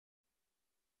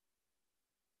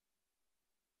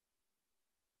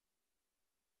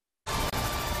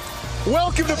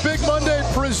Welcome to Big Monday,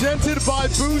 presented by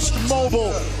Boost Mobile.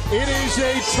 It is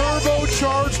a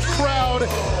turbocharged crowd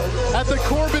at the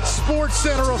Corbett Sports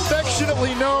Center,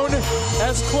 affectionately known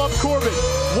as Club Corbett.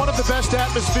 One of the best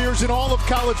atmospheres in all of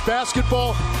college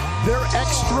basketball. They're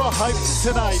extra hyped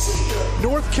tonight.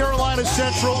 North Carolina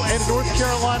Central and North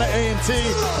Carolina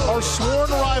A&T are sworn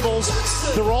rivals.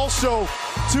 They're also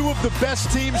two of the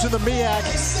best teams in the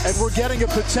MEAC, and we're getting a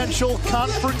potential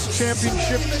conference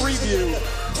championship preview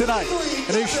tonight.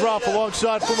 Anish Shroff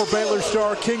alongside former Baylor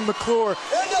star King McClure.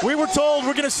 We were told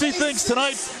we're going to see things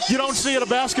tonight you don't see at a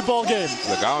basketball game.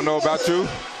 Look, I don't know about you,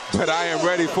 but I am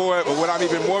ready for it. But what I'm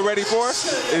even more ready for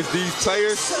is these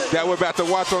players that we're about to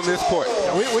watch on this court.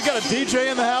 We got a DJ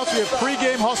in the house. We have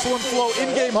pregame hustle and flow,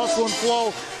 in-game hustle and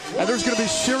flow, and there's going to be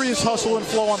serious hustle and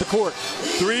flow on the court.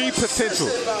 3 potential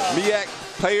MEAC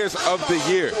Players of the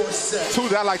Year. 2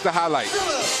 that I like to highlight.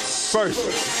 First,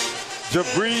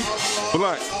 Jabri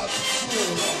Blunt,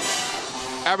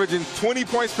 averaging 20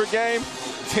 points per game,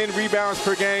 10 rebounds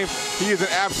per game. He is an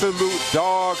absolute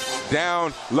dog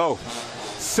down low.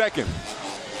 Second,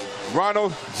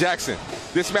 Ronald Jackson.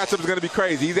 This matchup is going to be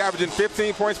crazy. He's averaging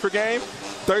 15 points per game,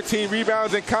 13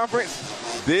 rebounds in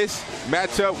conference. This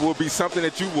matchup will be something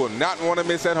that you will not want to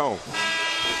miss at home.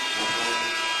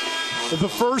 The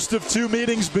first of 2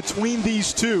 meetings between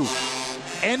these two.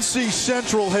 NC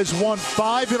Central has won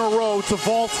 5 in a row to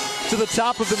vault to the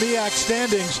top of the MEAC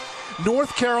standings.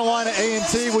 North Carolina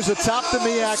A&T was atop the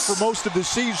MEAC for most of the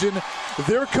season.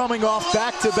 They're coming off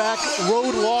back-to-back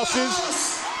road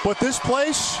losses. But this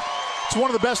place, it's one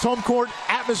of the best home court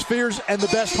atmospheres and the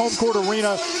best home court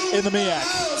arena in the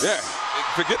MEAC. Yeah,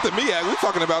 forget the MEAC. We're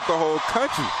talking about the whole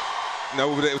country. No,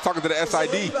 we're talking to the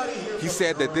SID. He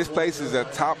said that this place is a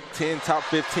top 10, top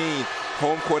 15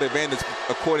 home court advantage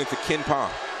according to Ken Pom.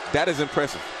 That is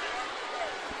impressive.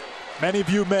 Many of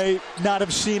you may not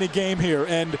have seen a game here,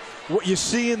 and what you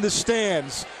see in the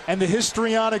stands and the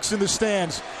histrionics in the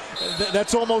stands,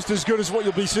 that's almost as good as what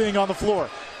you'll be seeing on the floor.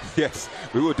 Yes,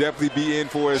 we will definitely be in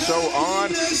for a show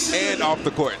on and off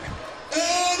the court.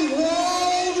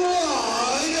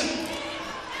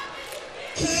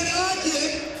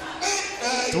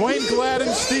 And Dwayne Gladden,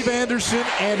 Steve Anderson,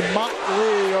 and Mott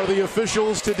Lee are the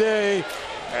officials today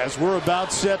as we're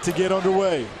about set to get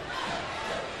underway.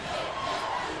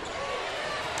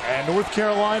 And North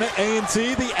Carolina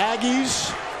A&T, the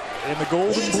Aggies in the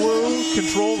gold and blue,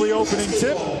 control the opening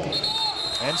tip.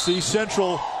 NC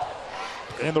Central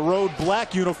in the road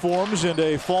black uniforms and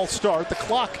a false start. The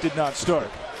clock did not start.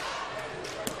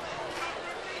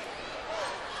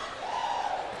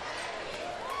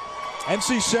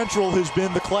 NC Central has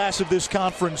been the class of this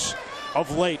conference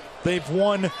of late. They've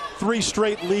won 3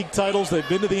 straight league titles. They've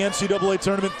been to the NCAA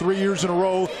tournament 3 years in a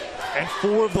row, and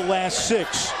 4 of the last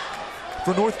 6.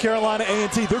 For North Carolina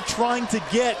A&T, they're trying to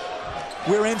get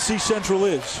where NC Central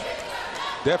is.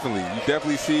 Definitely. You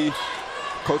definitely see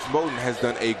Coach Moten has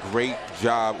done a great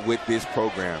job with this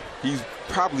program. He's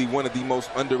probably one of the most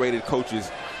underrated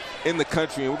coaches in the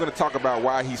country, and we're going to talk about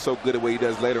why he's so good at what he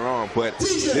does later on. But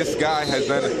this guy has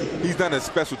done a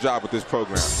special job with this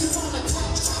program.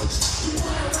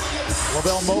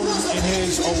 Lavelle Moten in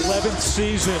his 11th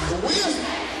season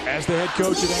as the head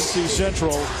coach at NC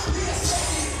Central,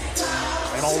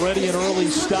 and already an early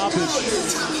stoppage.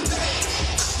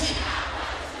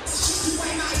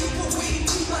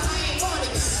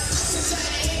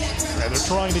 And they're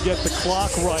trying to get the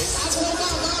clock right.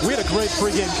 We had a great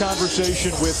pregame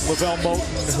conversation with Lavelle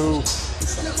Moten, who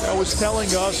was telling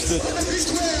us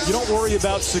that you don't worry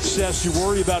about success, you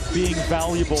worry about being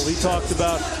valuable. He talked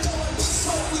about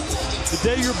the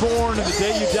day you're born and the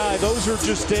day you die. Those are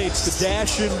just dates. The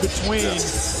dash in between,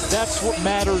 that's what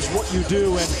matters, what you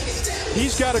do. And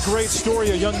he's got a great story.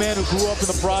 A young man who grew up in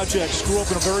the projects, grew up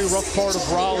in a very rough part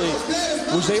of Raleigh,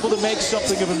 was able to make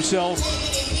something of himself,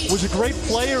 was a great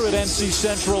player at NC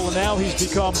Central, and now he's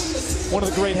become one of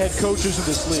the great head coaches in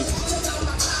this league.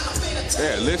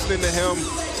 Yeah, listening to him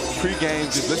pregame,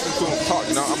 just listening to him talk.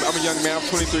 You know, I'm a young man, I'm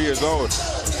 23 years old.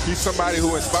 He's somebody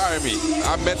who inspired me.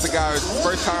 I met the guy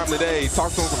first time today,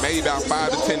 talked to him for maybe about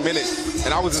 5 to 10 minutes,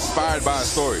 and I was inspired by his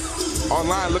story.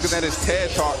 Online, looking at his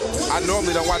TED Talk, I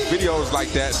normally don't watch videos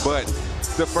like that, but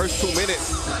the first 2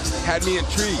 minutes had me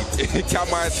intrigued. It caught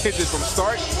my attention from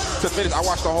start to finish. I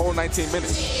watched the whole 19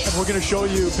 minutes. And we're going to show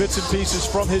you bits and pieces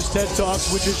from his TED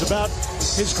Talks, which is about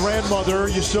his grandmother.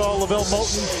 You saw Lavelle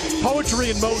Moten,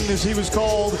 Poetry in Moten as he was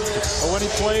called, when he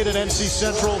played at NC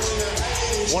Central.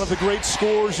 one of the great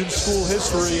scorers in school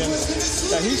history, and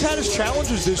he's had his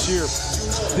challenges this year.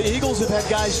 The Eagles have had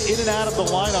guys in and out of the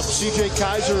lineup. C.J.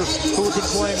 Kaiser, who had been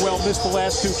playing well, missed the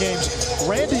last 2 games.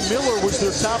 Randy Miller was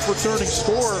their top returning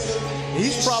scorer.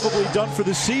 He's probably done for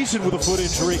the season with a foot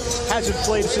injury. Hasn't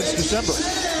played since December.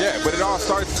 Yeah, but it all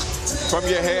starts from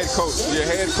your head coach. Your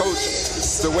head coach,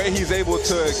 the way he's able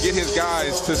to get his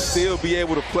guys to still be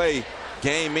able to play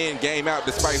game in, game out,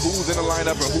 despite who's in the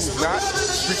lineup and who's not,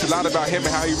 speaks a lot about him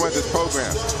and how he runs his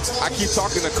program. I keep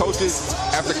talking to coaches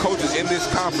after coaches in this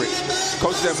conference.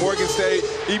 Coaches at Morgan State,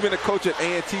 even the coach at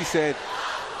A&T said,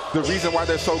 the reason why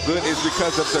they're so good is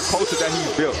because of the culture that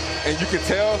he's built. And you can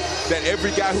tell that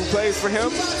every guy who plays for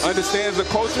him understands the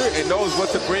culture and knows what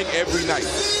to bring every night.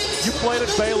 You played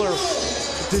at Baylor.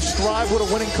 Describe what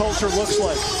a winning culture looks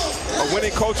like. A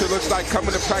winning culture looks like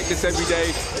coming to practice every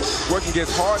day, working as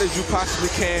hard as you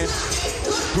possibly can,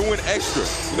 doing extra.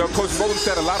 You know, Coach Bowden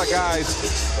said a lot of guys,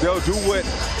 they'll do what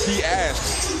he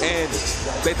asks, and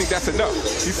they think that's enough.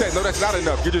 He said, no, that's not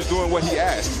enough. You're just doing what he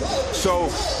asks. So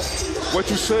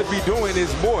what you should be doing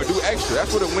is more. Do extra.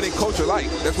 That's what a winning culture like.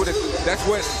 That's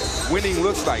what winning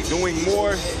looks like. Doing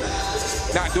more,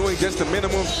 not doing just the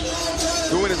minimum,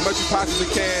 doing as much as you possibly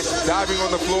can, diving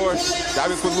on the floor,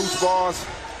 diving for loose balls,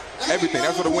 everything.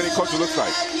 That's what a winning culture looks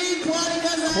like.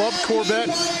 Club Corvette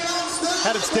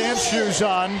had its dance shoes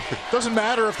on. Doesn't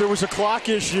matter if there was a clock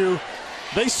issue.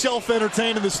 They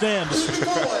self-entertain in the stands.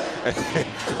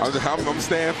 I'm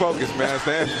staying focused, man.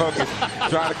 Staying focused.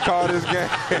 Trying to call this game.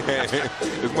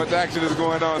 As much action is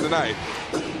going on tonight.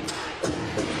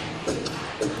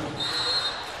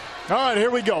 All right, here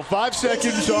we go. 5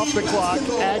 seconds off the clock.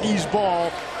 Aggies ball.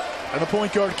 And the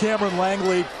point guard, Cameron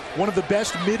Langley, one of the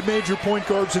best mid-major point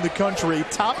guards in the country.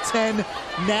 Top 10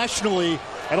 nationally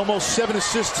at almost 7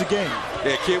 assists a game.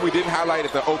 Yeah, kid we didn't highlight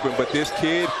at the open, but this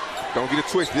kid, don't get it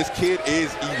twisted, this kid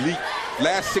is elite.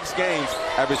 Last 6 games,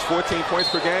 averaged 14 points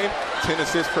per game, 10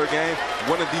 assists per game.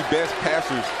 One of the best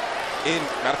passers in,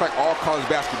 matter of fact, all college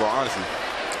basketball, honestly.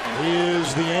 He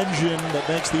is the engine that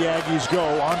makes the Aggies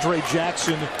go. Andre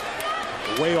Jackson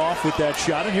way off with that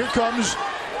shot. And here comes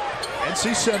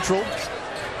NC Central.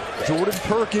 Jordan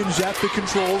Perkins at the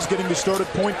controls, getting the start at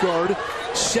point guard.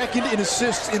 Second in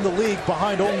assists in the league,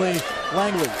 behind only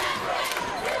Langley.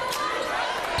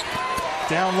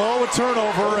 Down low, a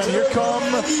turnover, and here come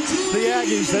the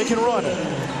Aggies. They can run.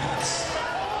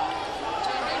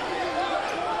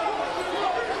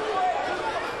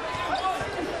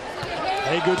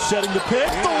 Haygood setting the pick.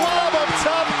 The lob up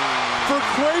top for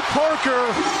Quay Parker,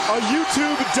 a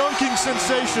YouTube dunking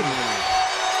sensation.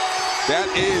 That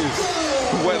is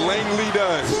what Langley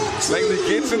does. Langley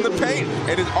gets in the paint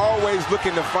and is always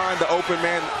looking to find the open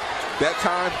man. That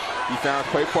time, he found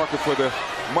Quay Parker for the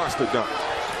monster dunk.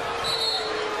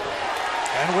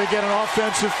 And we get an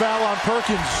offensive foul on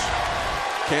Perkins.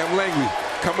 Cam Langley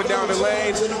coming down the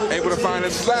lane, able to find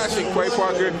a slashing Quay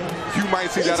Parker. You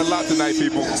might see that a lot tonight,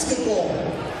 people.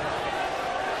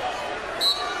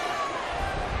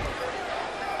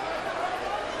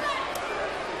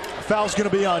 Foul's going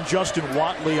to be on Justin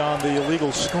Watley on the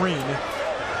illegal screen.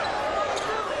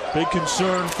 Big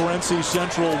concern for NC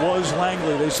Central was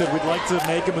Langley. They said, we'd like to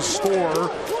make him a scorer.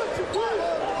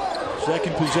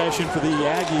 Second possession for the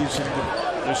Aggies,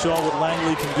 and they saw what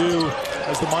Langley can do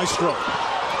as the maestro.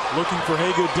 Looking for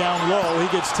Haygood down low.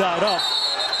 He gets tied up.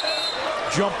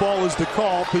 Jump ball is the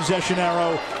call. Possession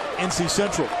arrow, NC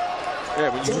Central. Yeah,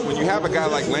 when you have a guy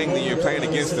like Langley, you're playing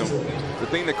against him. The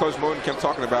thing that Coach Moden kept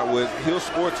talking about was he'll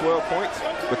score 12 points,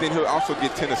 but then he'll also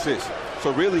get 10 assists.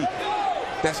 So really,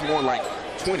 that's more like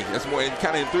 20. That's more, and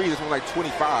kind of in threes, that's more like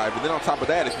 25. And then on top of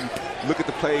that, if you look at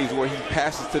the plays where he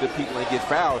passes to the people and gets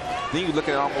fouled, then you're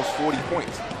looking at almost 40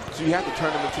 points. So you have to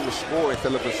turn him into a scorer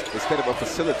instead of a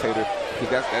facilitator,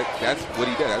 because that's what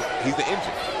he does. He's the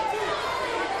engine.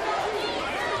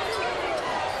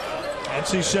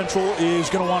 NC Central is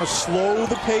going to want to slow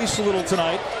the pace a little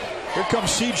tonight. Here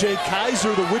comes C.J.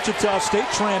 Kaiser, the Wichita State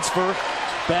transfer,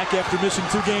 back after missing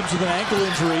 2 games with an ankle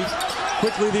injury.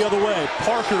 Quickly the other way.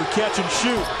 Parker catch and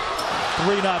shoot.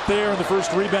 3 not there, and the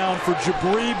first rebound for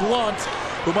Jabri Blunt,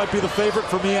 who might be the favorite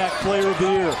for MEAC Player of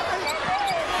the Year.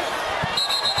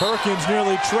 Perkins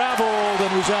nearly traveled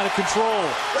and was out of control.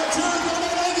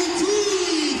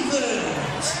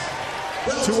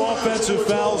 2 offensive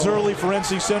fouls early for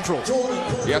NC Central.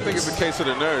 Yeah, I think it's a case of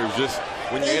the nerves. Just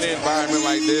when you're in an environment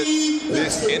like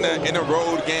this in a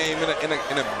road game, in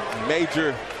a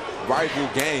major rival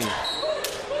game,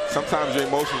 sometimes your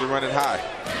emotions are running high.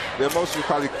 The emotions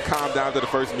probably calm down to the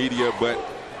first media, but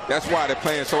that's why they're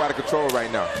playing so out of control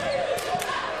right now.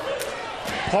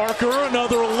 Parker,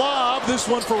 another lob. This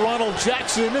one for Ronald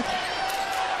Jackson.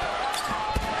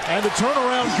 And the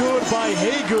turnaround good by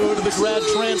Haygood, the grad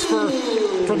transfer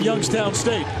from Youngstown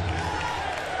State.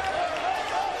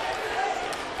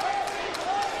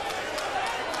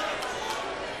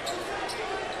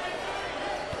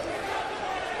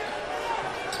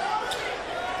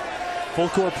 Full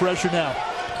court pressure now.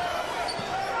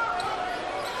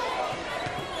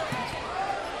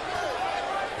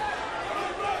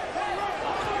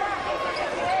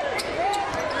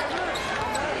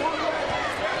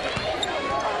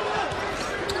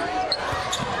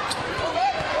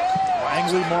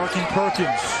 Langley marking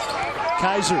Perkins.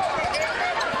 Kaiser.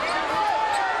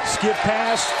 Skip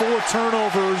pass, 4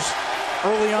 turnovers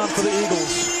early on for the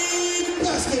Eagles.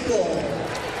 Basketball.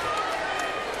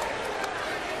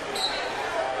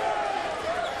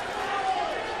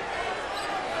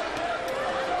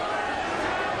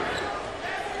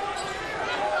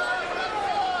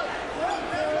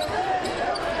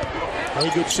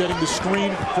 Haygood setting the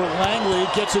screen for Langley,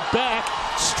 gets it back,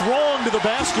 strong to the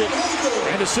basket,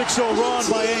 and a 6-0 run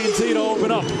by A&T to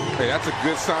open up. Hey, that's a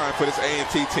good sign for this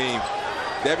A&T team.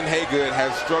 Devin Haygood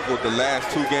has struggled the last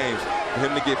 2 games. For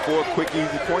him to get 4 quick,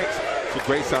 easy points, it's a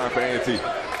great sign for A&T.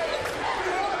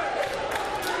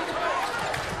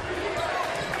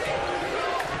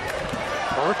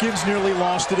 Perkins nearly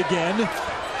lost it again.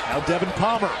 Now Devin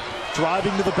Palmer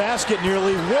driving to the basket,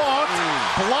 nearly walked,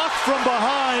 blocked from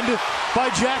behind by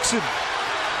Jackson.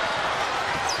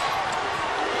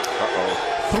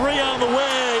 3 on the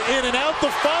way, in and out, the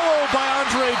follow by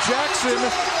Andre Jackson,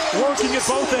 working at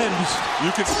both ends.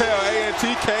 You can tell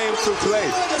A&T came to play.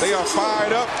 They are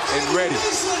fired up and ready.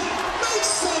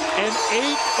 An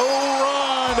 8-0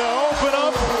 run to open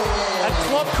up at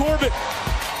Club Corbett.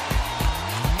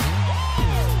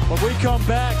 When we come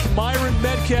back, Myron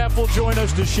Metcalf will join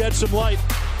us to shed some light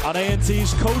on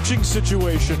A&T's coaching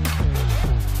situation.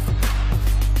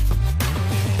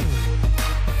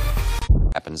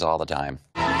 Happens all the time.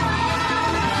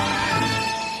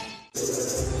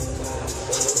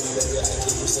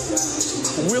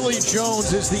 Willie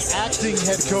Jones is the acting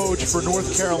head coach for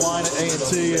North Carolina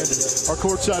A&T, and our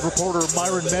courtside reporter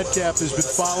Myron Metcalf has been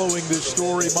following this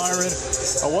story. Myron,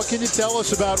 what can you tell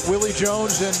us about Willie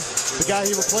Jones and the guy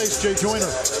he replaced, Jay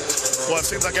Joyner? Well, it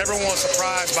seems like everyone was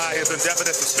surprised by his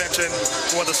indefinite suspension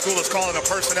for what the school is calling a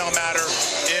personnel matter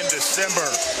in December.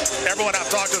 Everyone I've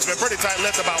talked to has been pretty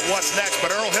tight-lipped about what's next,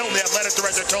 but Earl Hilton, the athletic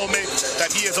director, told me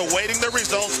that he is awaiting the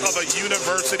results of a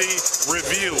university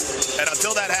review. And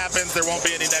until that happens, there won't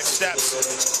be any next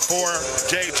steps for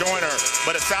Jay Joyner.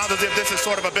 But it sounds as if this is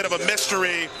sort of a bit of a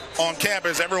mystery on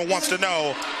campus. Everyone wants to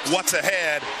know what's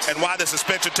ahead and why the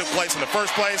suspension took place in the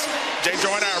first place. Jay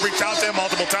Joyner, I reached out to him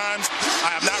multiple times.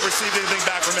 I have not received anything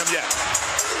back from him yet.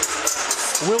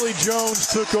 Willie Jones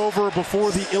took over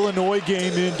before the Illinois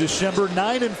game in December.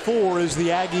 9-4 as the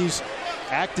Aggies'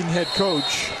 acting head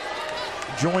coach.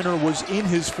 Joyner was in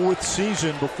his 4th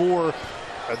season before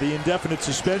the indefinite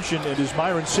suspension, and as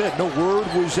Myron said, no word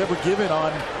was ever given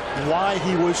on why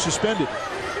he was suspended.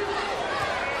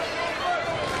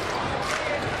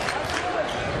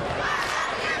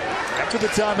 After the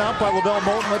timeout by LaVelle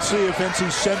Moulton, let's see if NC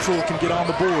Central can get on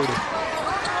the board.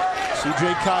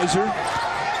 C.J. Kaiser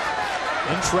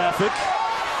in traffic.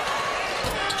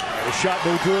 And a shot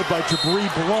no good by Jabri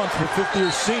Blunt, the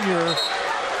 5th-year senior.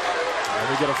 And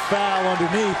we get a foul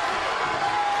underneath.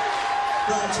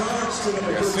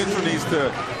 Yeah, Central needs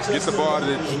to get the ball to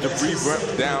Jabri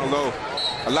Blunt down low.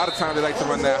 A lot of times they like to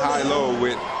run that high-low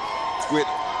with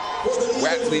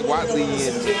Watley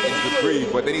and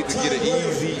Jabri, but they need to get an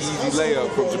easy layup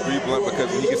from Jabri Blunt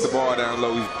because when he gets the ball down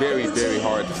low, he's very, very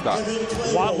hard to stop.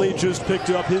 Watley just picked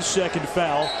up his 2nd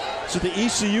foul. So the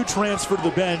ECU transfer to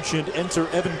the bench and enter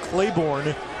Evan Claiborne,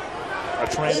 a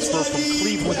transfer from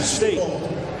Cleveland State,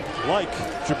 like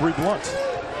Jabri Blunt.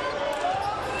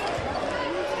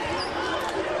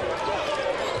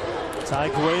 Ty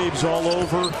Graves all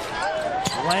over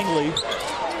Langley.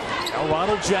 Now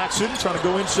Ronald Jackson trying to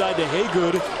go inside to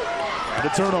Haygood, and a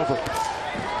turnover.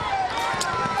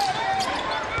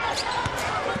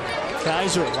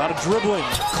 Kaiser, a lot of dribbling.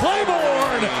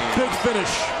 Claiborne, big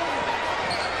finish.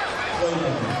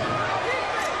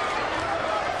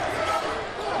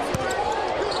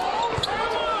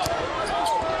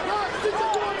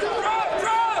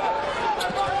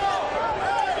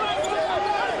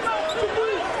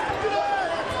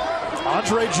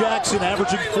 Andre Jackson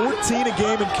averaging 14 a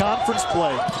game in conference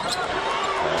play.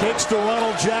 Kicks to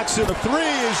Ronald Jackson. A 3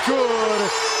 is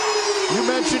good. You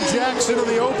mentioned Jackson in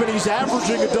the open. He's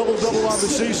averaging a double-double on the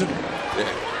season. Yeah.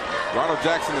 Ronald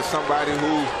Jackson is somebody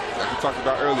who, like we talked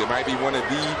about earlier, might be one of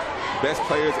the best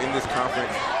players in this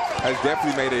conference. has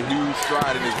definitely made a huge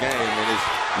stride in his game and has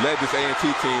led this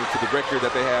A&T team to the record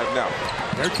that they have now.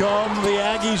 Here come the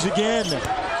Aggies again.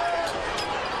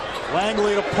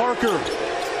 Langley to Parker.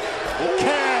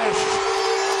 Cash.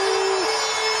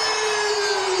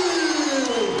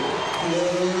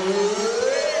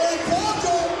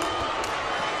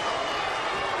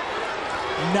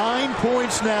 Nine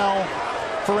points now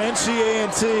for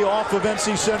A&T off of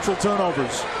NC Central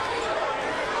turnovers.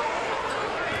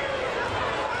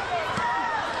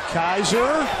 Kaiser.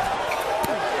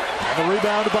 And the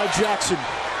rebound by Jackson.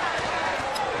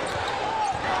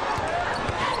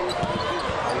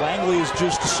 Langley is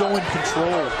just so in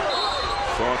control.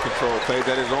 So in control. Plays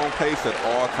at his own pace at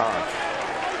all times.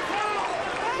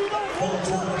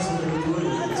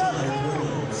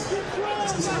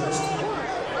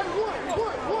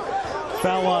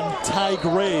 Foul on Ty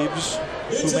Graves,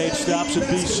 who made stops at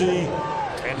BC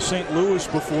and St. Louis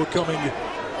before coming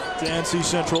to NC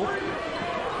Central.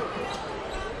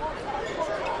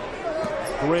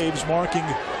 Graves marking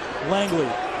Langley.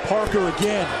 Parker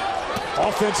again.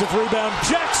 Offensive rebound.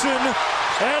 Jackson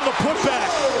and the putback.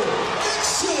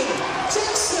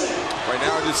 Right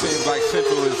now it just seems like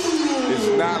Central is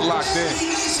not locked in.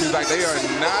 Seems like they did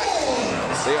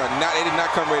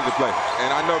not come ready to play.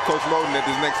 And I know Coach Moden at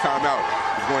this next time out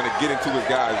is going to get into his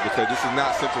guys because this is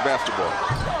not Central basketball.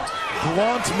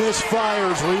 Blunt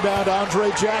misfires. Rebound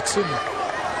Andre Jackson.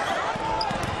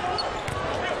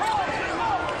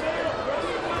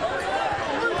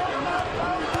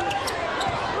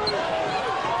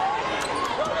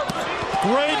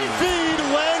 Great feed,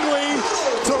 Langley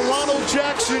to Ronald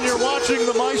Jackson. You're watching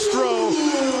the maestro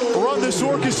run this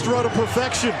orchestra to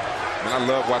perfection. And I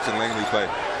love watching Langley play.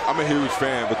 I'm a huge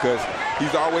fan because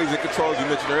he's always in control, as you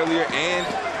mentioned earlier, and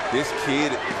this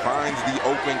kid finds the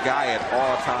open guy at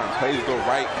all times, plays the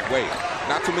right way.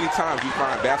 Not too many times you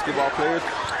find basketball players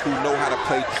who know how to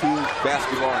play true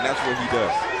basketball, and that's what he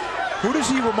does. Who does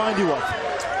he remind you of?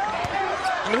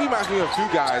 He reminds me of a few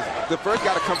guys. The first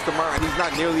guy that comes to mind, he's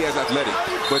not nearly as athletic,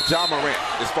 but Ja Morant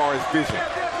as far as vision.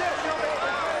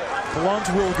 Blunt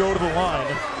will go to the line.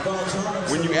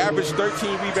 When you average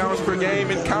 13 rebounds per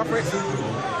game in conference,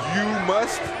 you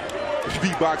must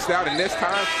be boxed out. And this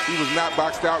time, he was not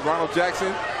boxed out. Ronald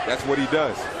Jackson, that's what he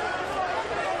does.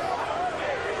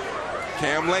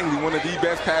 Cam Langley, one of the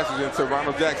best passes into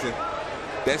Ronald Jackson.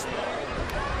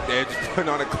 They're just putting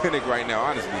on a clinic right now,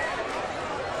 honestly.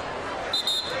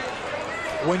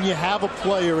 When you have a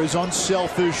player as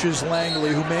unselfish as Langley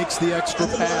who makes the extra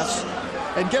pass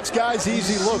and gets guys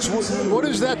easy looks, what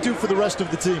does that do for the rest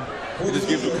of the team? It just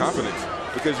gives you confidence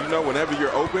because you know whenever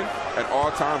you're open, at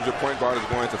all times your point guard is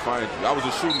going to find you. I was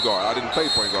a shooting guard. I didn't play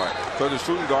point guard. So as a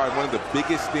shooting guard, one of the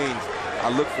biggest things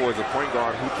I look for is a point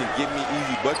guard who can give me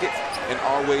easy buckets and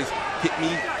always hit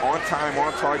me on time,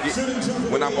 on target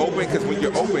when I'm open, because when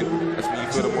you're open, that's when you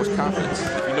feel the most confident.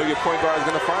 If you know your point guard is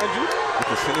going to find you, the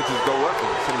percentages go up, the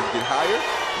percentages get higher,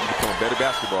 and you become a better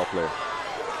basketball player.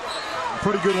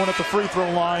 Pretty good one at the free throw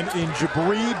line in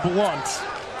Jabri Blunt.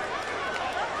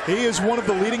 He is one of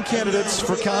the leading candidates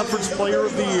for Conference Player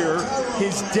of the Year.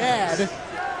 His dad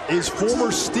is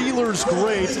former Steelers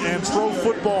great and Pro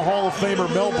Football Hall of Famer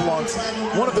Mel Blunt,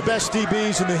 one of the best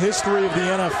DBs in the history of the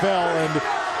NFL and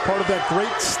part of that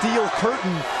great steel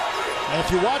curtain. And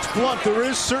if you watch Blunt, there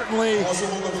is certainly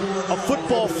a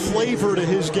football flavor to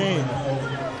his game.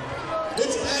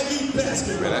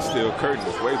 Man, that steel curtain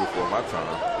was way before my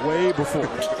time. Way before.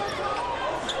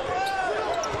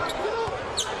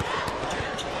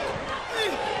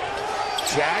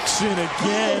 Jackson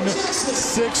again,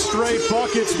 6 straight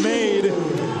buckets made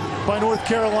by North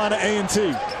Carolina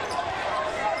A&T.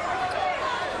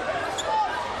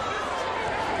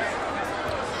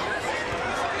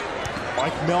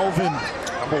 Mike Melvin,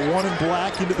 number 1 in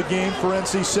black, into the game for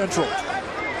NC Central.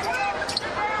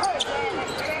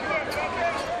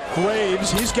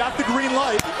 Graves, he's got the green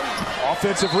light.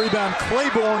 Offensive rebound,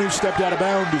 Claiborne, who stepped out of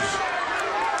bounds.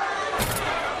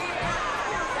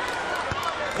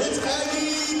 It's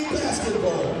Aggie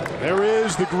basketball. There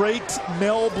is the great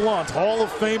Mel Blunt, Hall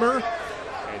of Famer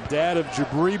and dad of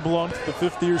Jabri Blunt, the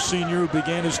 5th-year senior who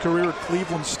began his career at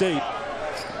Cleveland State.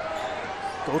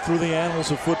 Go through the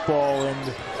annals of football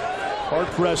and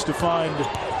hard-pressed to find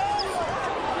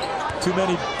too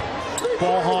many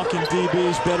ball-hawking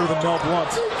DBs better than Mel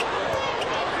Blunt.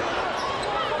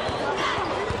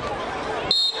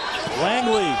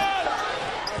 Langley.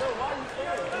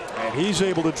 And he's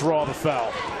able to draw the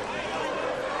foul.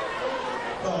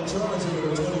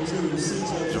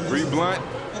 Jabri Blunt,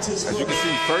 as you can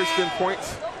see, 1st in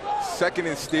points, 2nd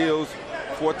in steals,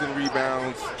 4th in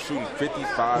rebounds, shooting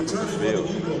 55 from the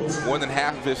field. More than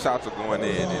half of his shots are going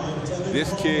in. And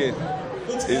this kid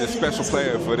is a special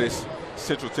player for this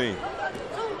Central team.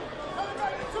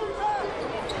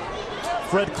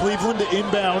 Fred Cleveland to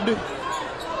inbound.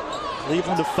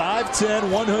 Cleveland, a 5'10",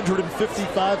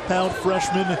 155-pound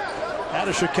freshman out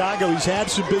of Chicago. He's had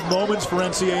some big moments for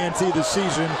A&T this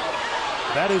season.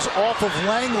 That is off of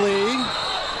Langley.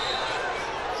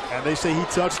 And they say he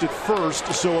touched it first,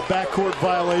 so a backcourt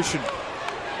violation.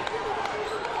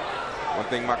 One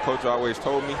thing my coach always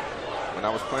told me when I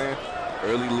was playing,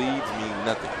 early leads mean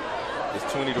nothing. It's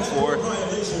 20-4.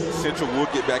 Central will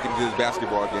get back into this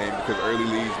basketball game because early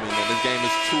leads mean that this game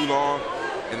is too long,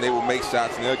 and they will make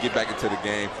shots and they'll get back into the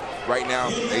game. Right now,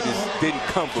 they just didn't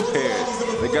come prepared.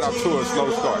 They got off to a slow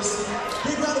start.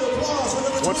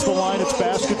 What's the line? It's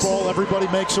basketball. Everybody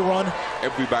makes a run.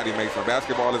 Everybody makes a run.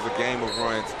 Basketball is a game of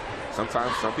runs.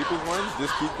 Sometimes some people's runs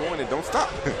just keep going and don't stop.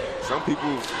 Some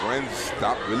people's runs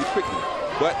stop really quickly.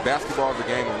 But basketball is a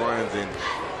game of runs, and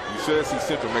you should see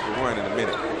Central make a run in a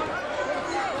minute.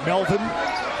 Melvin.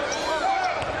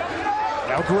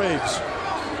 Now Graves.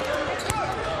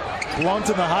 Blunt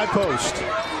in the high post.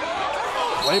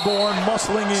 Claiborne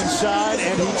muscling inside,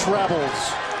 and he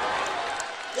travels.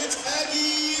 It's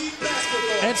Aggie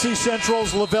basketball. NC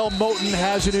Central's Lavelle Moten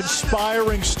has an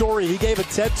inspiring story. He gave a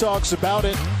TED Talks about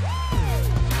it.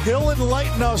 He'll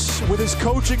enlighten us with his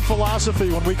coaching philosophy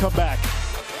when we come back.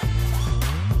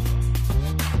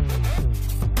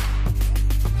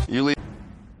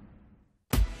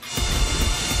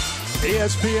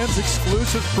 ESPN's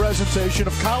exclusive presentation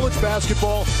of college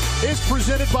basketball is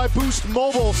presented by Boost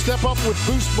Mobile. Step up with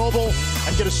Boost Mobile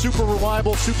and get a super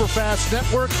reliable, super fast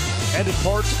network, and in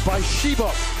part by Sheba,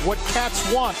 what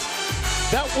cats want.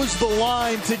 That was the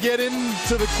line to get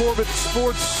into the Corbett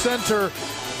Sports Center.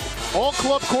 All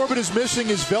Club Corbett is missing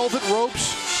is velvet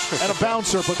ropes and a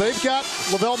bouncer, but they've got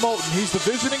Lavelle Moten. He's the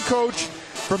visiting coach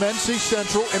from NC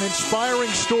Central, an inspiring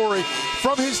story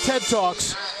from his TED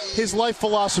Talks, his life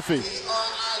philosophy.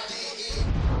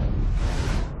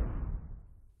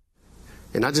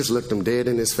 And I just looked him dead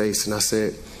in his face and I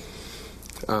said,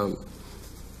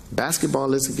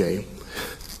 basketball is a game.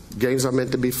 Games are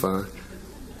meant to be fun.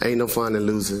 Ain't no fun in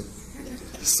losing,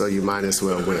 so you might as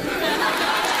well win.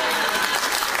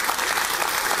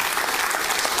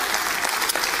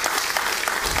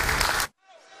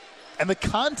 And the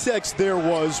context there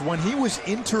was when he was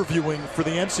interviewing for the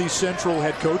NC Central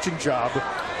head coaching job,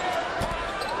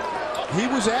 he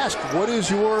was asked, what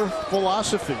is your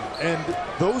philosophy? And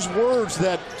those words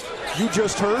that you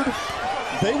just heard,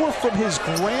 they were from his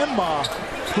grandma,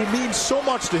 who means so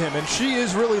much to him. And she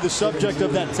is really the subject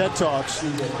of that TED Talks.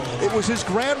 It was his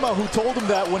grandma who told him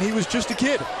that when he was just a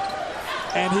kid.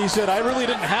 And he said, I really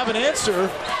didn't have an answer,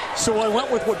 so I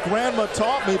went with what grandma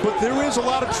taught me. But there is a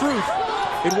lot of truth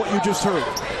in what you just heard.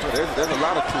 There's a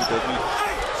lot of truth as we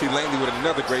see Langley with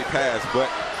another great pass, but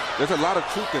there's a lot of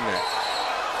truth in that.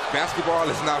 Basketball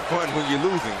is not fun when you're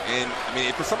losing. And I mean,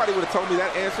 if somebody would have told me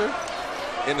that answer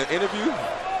in the interview,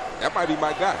 that might be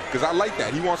my guy, because I like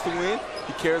that. He wants to win.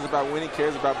 He cares about winning,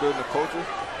 cares about building a culture.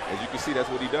 As you can see, that's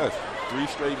what he does. 3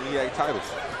 straight MEAC titles.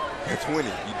 That's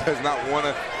winning. He does not want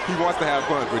to, he wants to have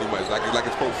fun pretty much, like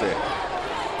his coach said.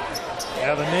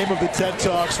 Yeah, the name of the TED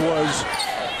Talks was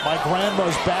My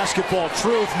Grandma's Basketball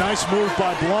Truth. Nice move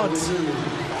by Blunt.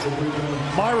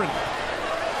 Myron.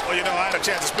 Well, you know, I had a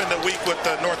chance to spend a week with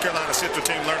the North Carolina Central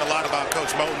team, learn a lot about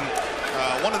Coach Moten.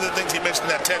 One of the things he mentioned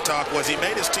in that TED Talk was he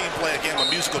made his team play a game of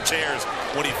musical chairs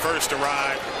when he first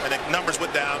arrived, and the numbers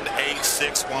went down to 8,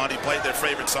 6, 1. He played their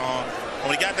favorite song.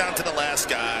 When he got down to the last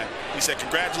guy, he said,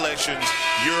 congratulations,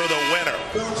 you're the winner.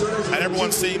 And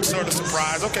everyone seemed sort of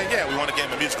surprised. Okay, yeah, we won a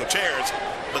game of musical chairs.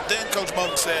 But then Coach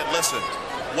Moten said, listen,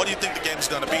 what do you think the game is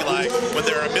going to be like when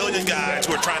there are a million guys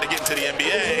who are trying to get into the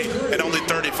NBA and only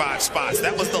 35 spots?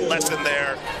 That was the lesson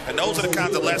there, and those are the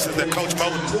kinds of lessons that Coach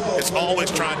Moten is always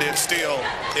trying to instill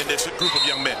in this group of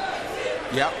young men.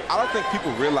 Yeah, I don't think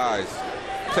people realize,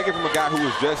 take it from a guy who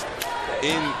was just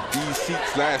in these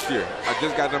seats last year. I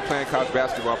just got done playing college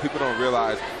basketball. People don't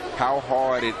realize how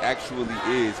hard it actually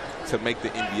is to make the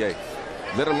NBA,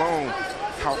 let alone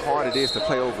how hard it is to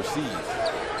play overseas.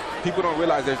 People don't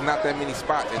realize there's not that many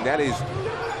spots, and that is,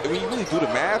 when you really do the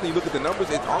math and you look at the numbers,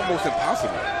 it's almost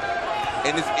impossible.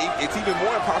 And it's even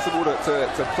more impossible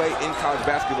to play in college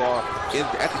basketball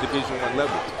at the Division I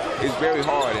level. It's very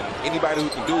hard, and anybody who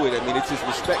can do it, I mean, it's just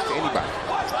respect to anybody.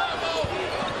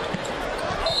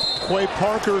 Quay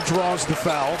Parker draws the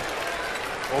foul.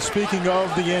 Well, speaking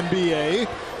of the NBA,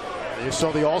 you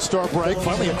saw the All-Star break.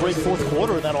 Finally a great fourth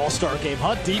quarter in that All-Star game.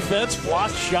 Defense,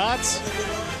 blocked shots.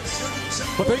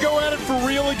 But they go at it for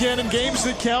real again in games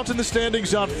that count in the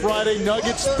standings on Friday.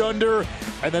 Nuggets, Thunder,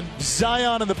 and then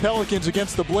Zion and the Pelicans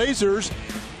against the Blazers.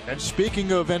 And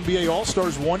speaking of NBA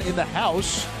All-Stars, one in the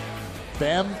house,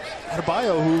 Bam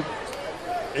Adebayo, who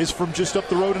is from just up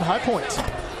the road in High Point.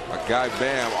 My guy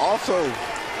Bam also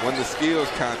won the skills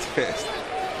contest.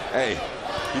 Hey,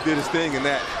 he did his thing in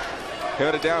that.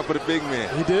 Held it down for the big man.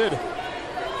 He did.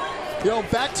 You know,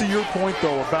 back to your point,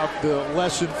 though, about the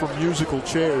lesson from musical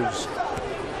chairs.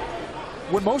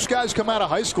 When most guys come out of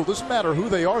high school, doesn't matter who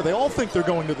they are, they all think they're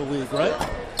going to the league, right?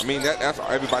 I mean, that's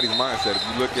everybody's mindset. If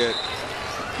you look at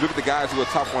the guys who are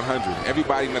top 100,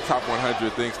 everybody in the top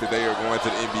 100 thinks that they are going to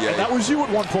the NBA. And that was you at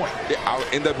one point. Yeah, I'll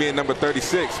end up being number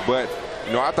 36, but,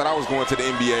 you know, I thought I was going to the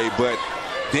NBA, but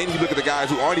then you look at the guys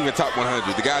who aren't even top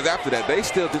 100. The guys after that, they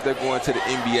still think they're going to the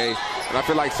NBA. And I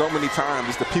feel like so many times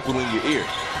it's the people in your ear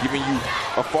giving you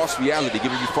a false reality,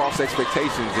 giving you false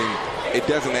expectations, and it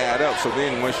doesn't add up. So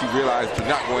then once you realize you're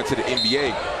not going to the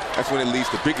NBA, that's when it leads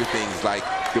to bigger things like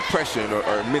depression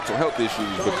or mental health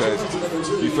issues, because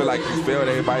you feel like you failed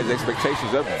everybody's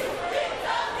expectations of you.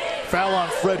 Foul on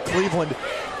Fred Cleveland.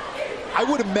 I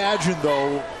would imagine,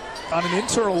 though, on an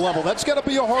internal level, that's got to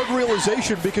be a hard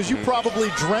realization, because you probably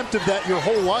dreamt of that your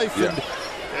whole life. Yeah.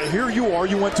 And here you are.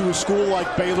 You went to a school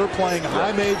like Baylor playing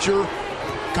high major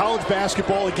college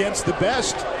basketball against the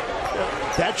best.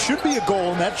 That should be a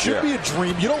goal, and that should be a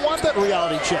dream. You don't want that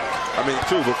reality check. I mean,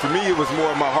 true, but for me, it was more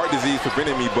of my heart disease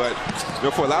preventing me. But, you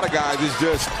know, for a lot of guys, it's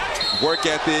just work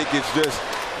ethic. It's just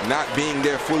not being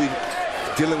there fully,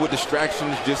 dealing with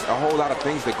distractions, just a whole lot of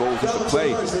things that goes into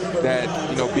play. That,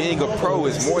 you know, being a pro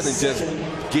is more than just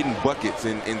getting buckets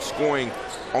and scoring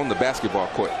on the basketball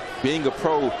court. Being a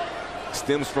pro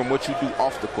stems from what you do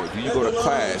off the court. Do you go to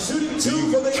class? Do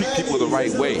you treat people the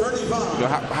right way? You know,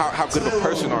 how good of a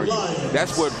person are you?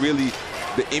 That's what really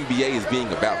the NBA is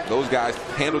being about. Those guys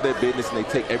handle their business and they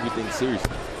take everything seriously.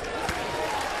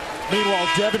 Meanwhile,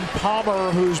 Devin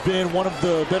Palmer, who's been one of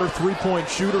the better three-point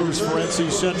shooters for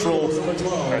NC Central,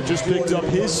 just picked up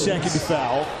his second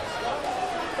foul.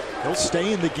 He'll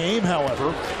stay in the game,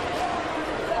 however.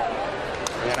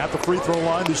 And at the free throw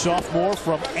line, the sophomore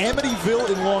from Amityville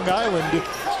in Long Island,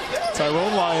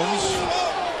 Tyrone Lyons.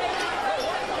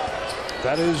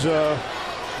 That is the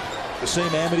same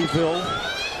Amityville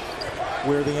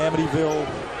where the Amityville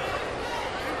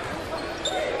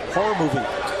horror movie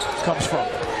comes from.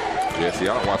 Yeah, see,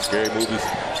 I don't watch scary movies,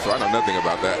 so I know nothing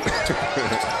about that.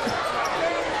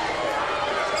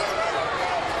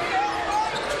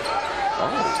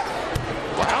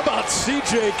 Well, how about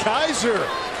C.J. Kaiser?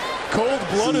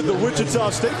 Cold-blooded, the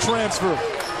Wichita State transfer.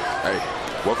 Hey,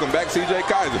 welcome back, C.J.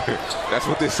 Kaiser. That's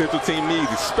what this Central team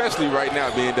needs, especially right now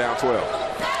being down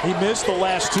 12. He missed the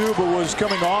last two, but was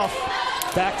coming off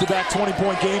back-to-back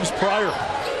 20-point games prior.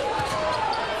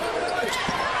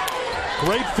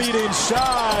 Great feed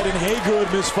inside, and Haygood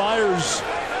misfires.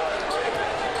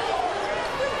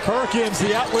 Perkins,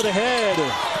 the outlet ahead.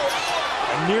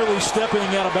 And nearly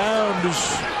stepping out of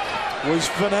bounds was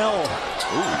Fennell.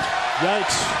 Ooh.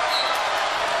 Yikes.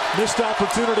 Missed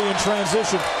opportunity in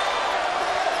transition.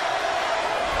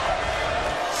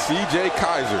 C.J.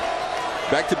 Kaiser,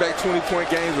 back-to-back 20-point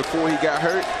games before he got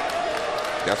hurt.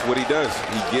 That's what he does.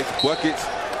 He gets buckets,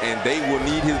 and they will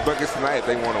need his buckets tonight if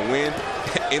they want to win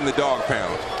in the dog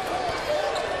pound.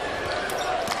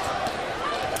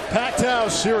 Packed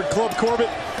house here at Club Corbett.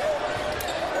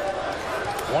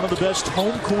 One of the best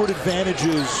home court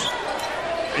advantages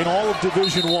in all of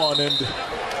Division I,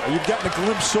 and you've gotten a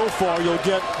glimpse so far. You'll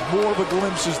get more of a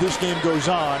glimpse as this game goes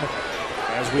on,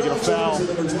 as we get a foul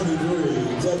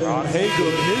on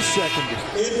Haygood, his second.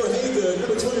 And for Haygood,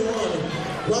 number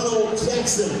 21, Ronald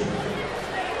Jackson.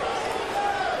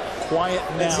 Quiet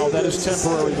now. That is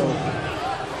temporary, though.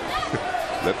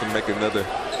 Let them make another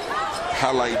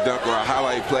highlight dunk or a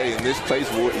highlight play, and this place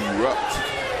will erupt.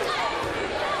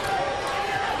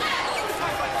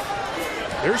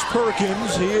 There's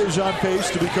Perkins. He is on pace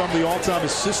to become the all-time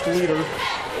assist leader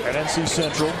at NC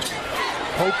Central.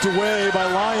 Poked away by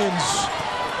Lyons.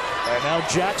 And now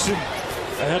Jackson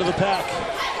ahead of the pack.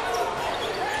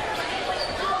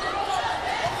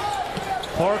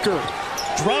 Parker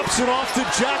drops it off to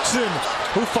Jackson,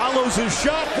 who follows his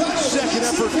shot. Second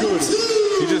effort good.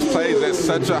 He just plays at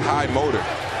such a high motor.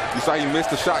 You saw he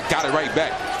missed the shot, got it right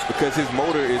back, because his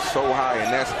motor is so high,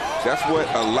 and that's what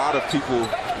a lot of people.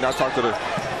 You know, I talked to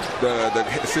the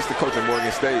assistant coach at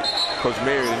Morgan State, Coach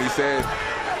Marion, and he said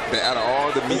that out of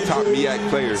all the top MEAC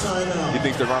players, he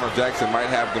thinks that Ronald Jackson might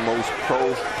have the most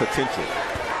pro potential.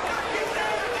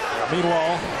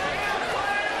 Meanwhile,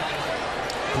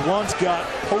 Blunt got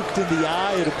poked in the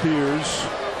eye, it appears.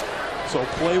 So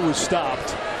play was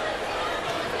stopped.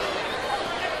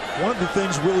 One of the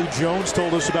things Willie Jones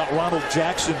told us about Ronald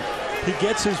Jackson, he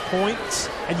gets his points,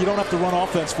 and you don't have to run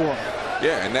offense for him.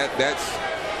 Yeah, and that's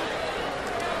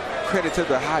credit to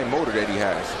the high motor that he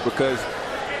has, because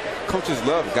coaches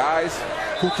love guys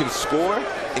who can score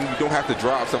and you don't have to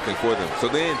draw up something for them. So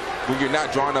then when you're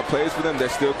not drawing up plays for them, they're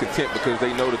still content because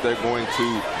they know that they're going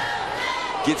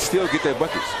to still get their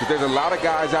buckets. Because there's a lot of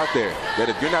guys out there that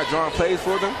if you're not drawing plays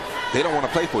for them, they don't want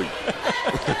to play for you.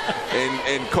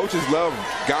 and coaches love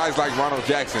guys like Ronald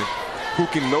Jackson who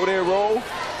can know their role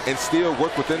and still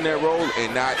work within their role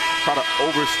and not try to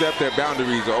overstep their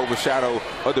boundaries or overshadow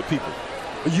other people.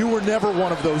 You were never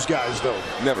one of those guys, though.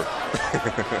 Never.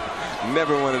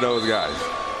 Never one of those guys.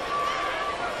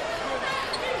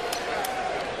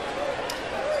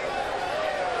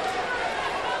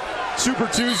 Super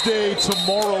Tuesday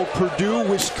tomorrow, Purdue,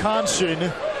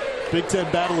 Wisconsin. Big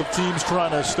Ten battle of teams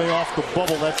trying to stay off the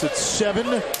bubble. That's at 7.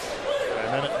 And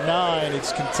then at 9,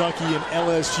 it's Kentucky and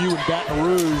LSU in Baton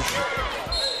Rouge.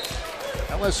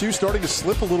 LSU starting to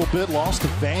slip a little bit. Lost to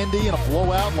Vandy in a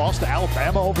blowout. Lost to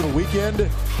Alabama over the weekend.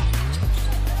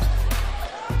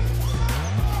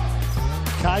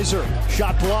 Kaiser,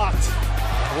 shot blocked.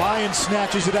 Ryan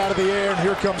snatches it out of the air, and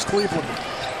here comes Cleveland.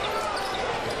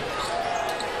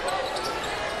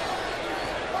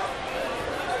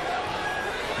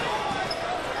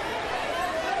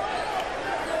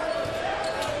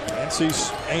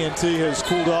 A&T has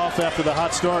cooled off after the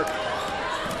hot start.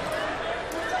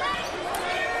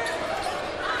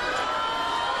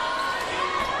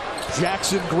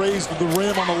 Jackson grazed the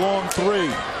rim on the long 3.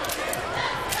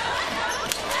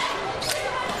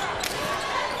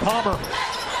 Palmer,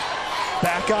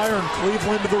 back iron,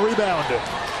 Cleveland to the rebound.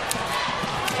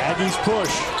 Aggies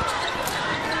push.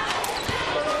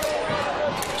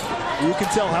 You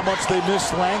can tell how much they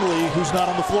miss Langley, who's not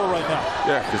on the floor right now.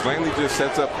 Yeah, because Langley just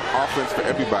sets up offense for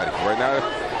everybody. Right now,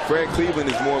 Fred Cleveland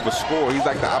is more of a scorer. He's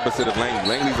like the opposite of Langley.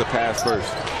 Langley's a pass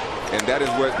first. And that is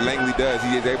what Langley does.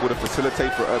 He is able to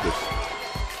facilitate for others.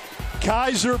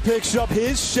 Kaiser picks up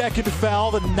his second foul,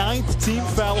 the 9th team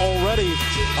foul already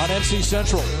on NC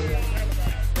Central.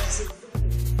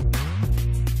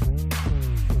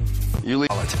 You leave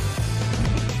it.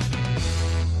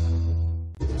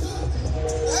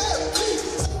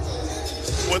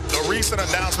 With the recent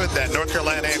announcement that North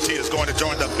Carolina A&T is going to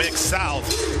join the Big South,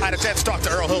 I had a chance to talk to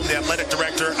Earl Hilton, the athletic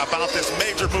director, about this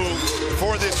major move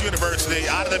for this university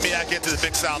out of the MEAC into the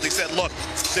Big South. He said, look,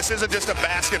 this isn't just a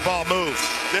basketball move.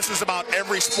 This is about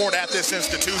every sport at this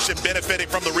institution benefiting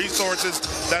from the resources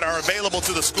that are available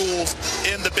to the schools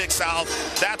in the Big South.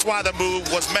 That's why the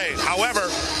move was made. However,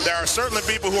 there are certainly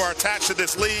people who are attached to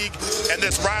this league and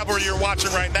this rivalry you're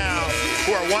watching right now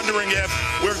who are wondering if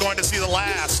we're going to see the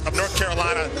last of North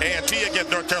Carolina A&T against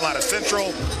North Carolina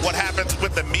Central. What happens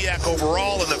with the MEAC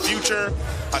overall in the future?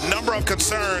 A number of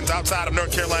concerns outside of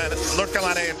North Carolina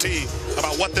A&T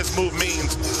about what this move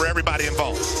means for everybody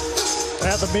involved.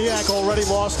 Now the MEAC already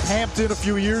lost Hampton a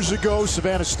few years ago.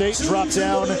 Savannah State dropped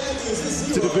down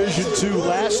to Division II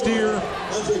last year.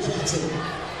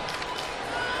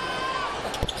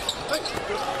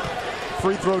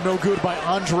 Free throw no good by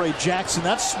Andre Jackson.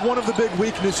 That's one of the big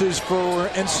weaknesses for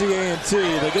NC A&T.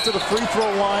 They get to the free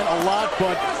throw line a lot,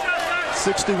 but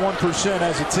 61%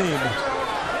 as a team.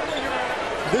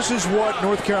 This is what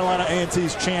North Carolina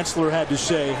A&T's chancellor had to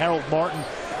say. Harold Martin,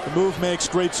 the move makes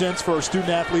great sense for our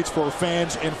student athletes, for our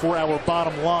fans, and for our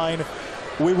bottom line.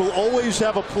 We will always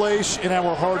have a place in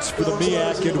our hearts for the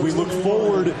MEAC, and we look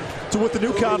forward to what the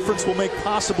new conference will make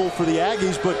possible for the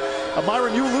Aggies. But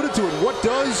Myron, you alluded to it. What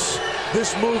does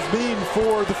this move mean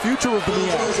for the future of the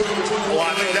MEAC? Well,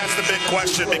 I think that's the big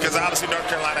question, because obviously North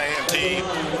Carolina A&T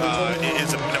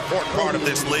is an important part of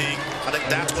this league. I think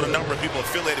that's what a number of people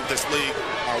affiliated with this league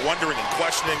are wondering and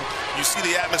questioning. You see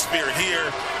the atmosphere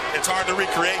here. It's hard to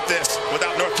recreate this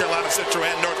without North Carolina Central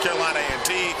and North Carolina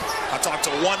A&T. I talked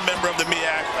to one member of the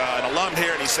MEAC, an alum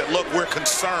here, and he said, look, we're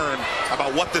concerned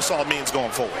about what this all means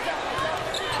going forward.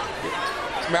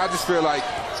 I mean, I just feel like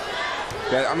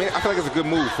that, I feel like it's a good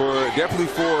move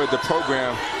definitely for the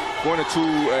program going into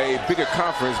a bigger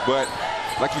conference. But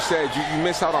like you said, you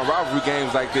miss out on rivalry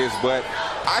games like this. But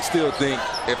I still think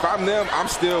if I'm them, I'm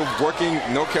still working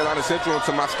North Carolina Central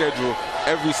into my schedule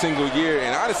every single year.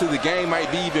 And honestly, the game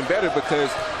might be even better because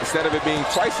instead of it being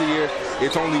twice a year,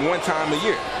 it's only one time a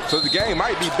year. So the game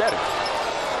might be better.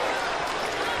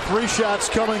 3 shots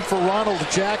coming for Ronald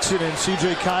Jackson, and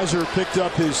C.J. Kaiser picked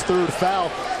up his 3rd foul.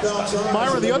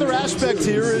 Myra, the other aspect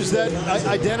here is that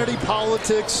identity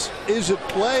politics is at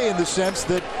play in the sense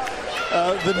that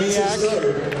The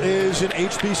MEAC is an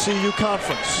HBCU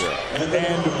conference,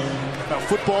 and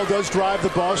football does drive the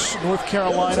bus. North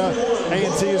Carolina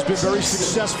A&T has been very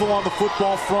successful on the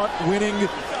football front, winning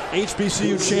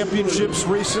HBCU championships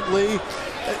recently.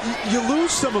 You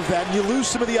lose some of that, and you lose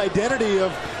some of the identity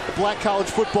of black college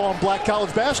football and black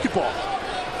college basketball.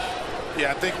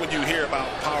 Yeah, I think when you hear about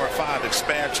Power 5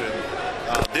 expansion,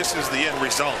 this is the end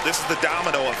result. This is the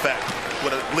domino effect.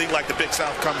 When a league like the Big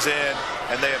South comes in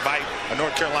and they invite a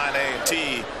North Carolina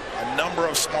A&T, a number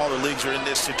of smaller leagues are in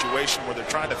this situation where they're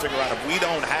trying to figure out, if we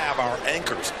don't have our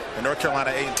anchors, and North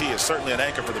Carolina A&T is certainly an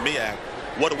anchor for the MEAC,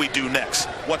 what do we do next?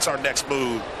 What's our next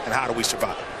move, and how do we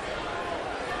survive?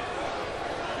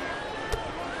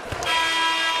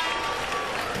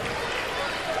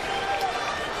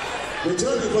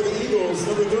 Returning for the Eagles,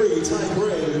 number 3, Ty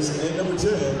Graves, and number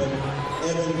 10,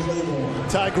 Evan Claiborne.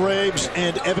 Ty Graves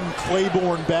and Evan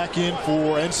Claiborne back in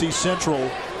for NC Central.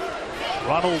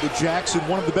 Ronald Jackson,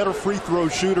 one of the better free throw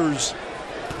shooters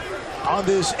on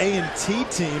this A&T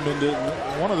team.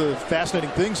 And one of the fascinating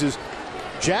things is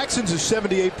Jackson's a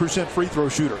 78% free throw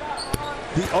shooter.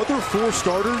 The other 4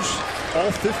 starters,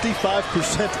 all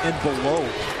 55% and below.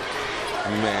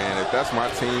 Man, if that's my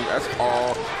team, that's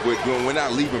all we're doing. We're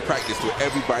not leaving practice till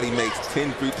everybody makes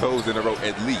 10 free throws in a row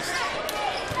at least.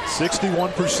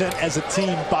 61% as a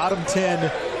team, bottom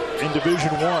 10 in Division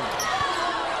I.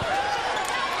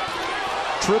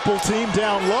 Triple team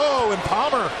down low, and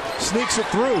Palmer sneaks it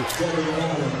through.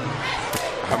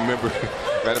 I remember,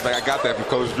 matter of fact, I got that from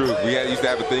Coach Drew. We used to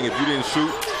have a thing, if you didn't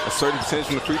shoot a certain percentage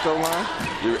from the free throw line,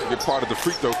 you're part of the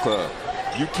free throw club.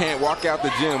 You can't walk out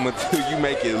the gym until you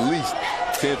make at least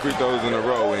 10 free throws in a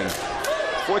row. And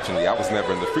fortunately, I was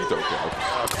never in the free throw club.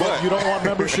 But you don't want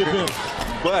membership in.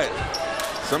 But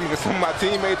some of my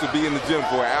teammates would be in the gym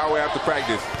for an hour after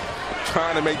practice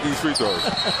trying to make these free throws.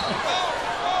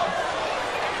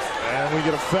 And we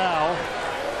get a foul.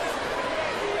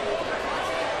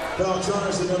 Foul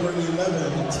charge to number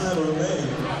 11, Tyler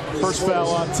May. First foul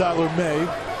on Tyler May.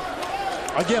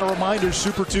 Again, a reminder,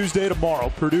 Super Tuesday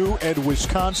tomorrow. Purdue and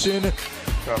Wisconsin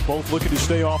both looking to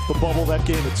stay off the bubble. That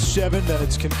game at 7. Then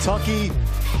it's Kentucky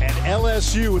and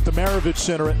LSU at the Maravich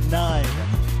Center at 9.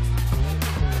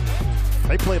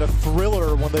 They played a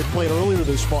thriller when they played earlier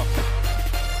this month.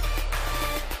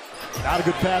 Not a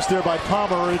good pass there by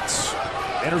Palmer. It's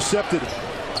intercepted.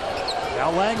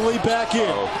 Now Langley back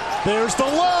in. There's the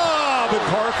lob, and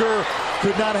Parker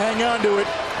could not hang on to it.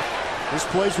 This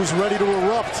place was ready to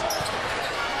erupt.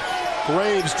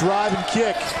 Graves drive and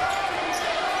kick.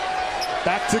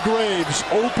 Back to Graves,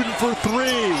 open for 3,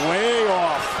 way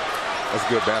off. That's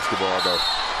good basketball, though.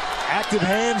 Active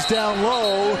hands down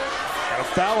low, and a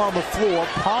foul on the floor.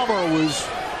 Palmer was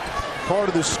part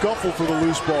of the scuffle for the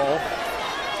loose ball.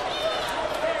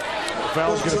 The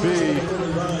foul's going to be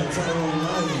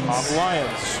on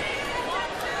Lyons.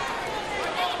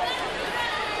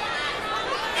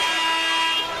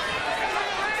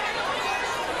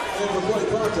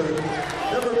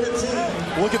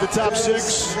 Look at the top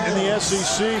 6 in the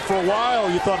SEC. For a while,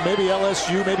 you thought maybe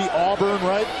LSU, maybe Auburn,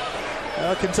 right?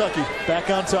 Kentucky back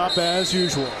on top as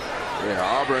usual. Yeah,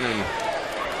 Auburn,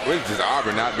 and really just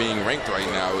Auburn not being ranked right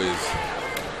now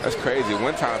that's crazy.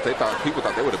 One time people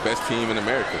thought they were the best team in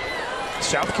America.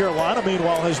 South Carolina,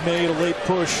 meanwhile, has made a late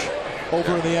push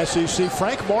over in the SEC.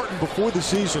 Frank Martin, before the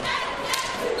season,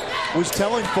 was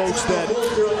telling folks that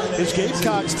his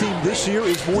Gamecocks team this year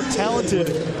is more talented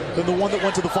than the one that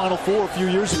went to the Final Four a few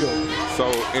years ago. So,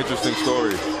 interesting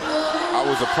story. I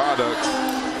was a product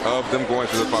of them going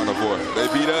to the Final Four.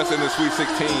 They beat us in the Sweet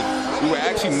 16. We were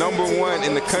actually number 1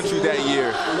 in the country that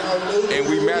year, and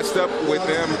we matched up with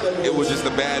them. It was just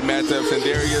a bad matchup.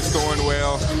 Sandarius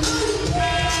Thornwell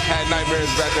had nightmares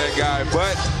about that guy,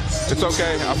 but it's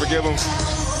okay. I forgive him.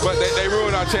 But they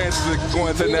ruined our chances of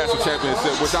going to the national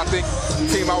championship, which I think the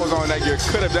team I was on that year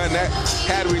could have done that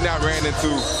had we not ran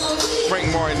into Frank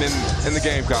Martin in the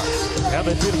Gamecocks. Yeah,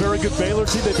 they beat a very good Baylor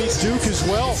team. They beat Duke as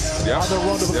well on their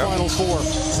run to the Final Four.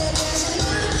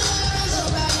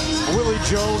 Willie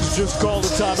Jones just called a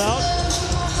timeout.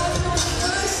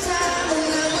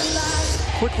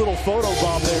 Quick little photo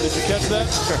bomb there. Did you catch that?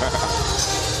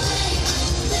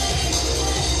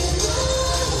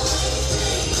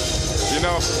 You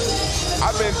know,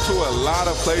 I've been to a lot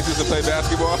of places to play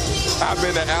basketball. I've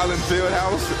been to Allen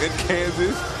Fieldhouse in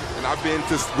Kansas, and I've been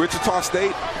to Wichita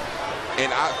State.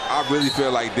 And I really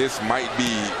feel like this might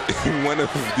be one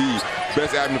of the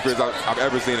best atmospheres I've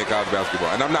ever seen in college basketball.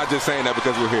 And I'm not just saying that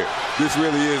because we're here. This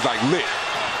really is like lit.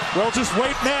 Well, just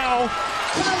wait now.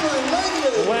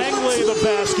 Langley the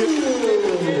basket.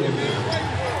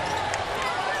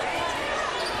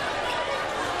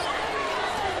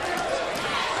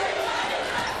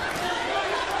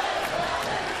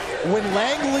 when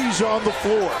Langley's on the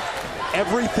floor,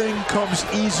 everything comes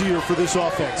easier for this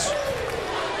offense.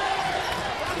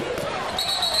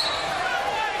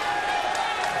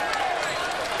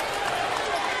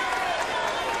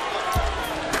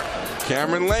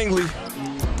 Cameron Langley,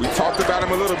 we talked about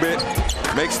him a little bit,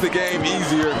 makes the game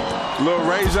easier. Little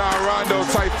Rajon Rondo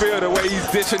type feel, the way he's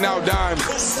dishing out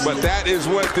dimes. But that is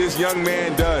what this young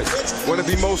man does. One of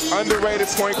the most underrated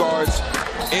point guards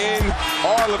in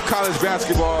all of college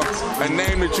basketball. A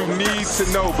name that you need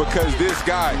to know because this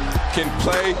guy can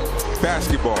play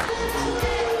basketball.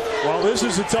 Well, this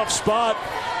is a tough spot.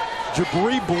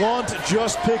 Jabri Blunt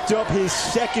just picked up his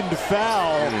second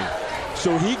foul.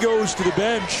 So he goes to the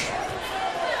bench.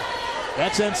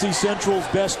 That's NC Central's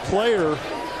best player.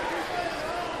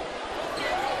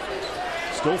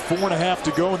 Still 4.5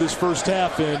 to go in this first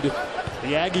half, and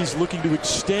the Aggies looking to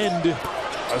extend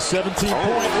a 17-point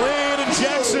lead, and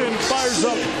Jackson fires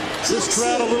up this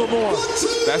crowd a little more.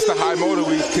 That's the high motor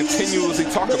we continuously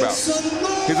talk about.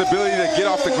 His ability to get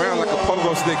off the ground like a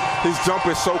pogo stick. His jump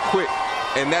is so quick,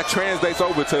 and that translates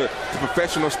over to the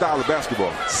professional style of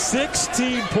basketball.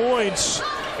 16 points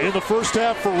in the first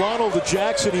half for Ronald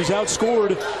Jackson. He's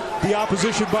outscored the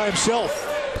opposition by himself.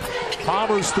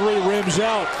 Palmer's three rims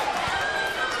out.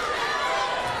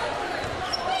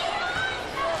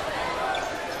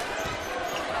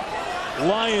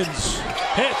 Lyons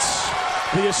hits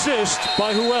the assist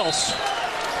by who else?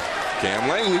 Cam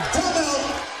Langley.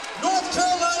 Timeout, North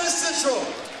Carolina Central.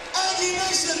 Aggie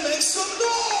Nation, make some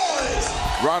noise.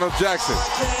 Ronald Jackson.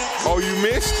 Oh, you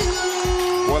missed?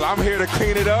 Well, I'm here to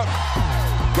clean it up.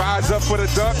 Rise up for the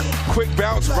dunk. Quick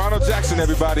bounce. Ronald Jackson,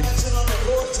 everybody.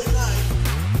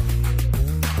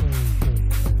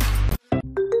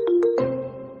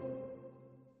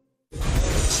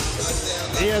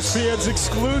 ESPN's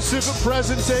exclusive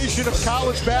presentation of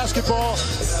college basketball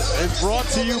is brought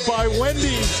to you by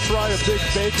Wendy's. Try a Big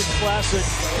Bacon Classic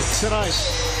tonight.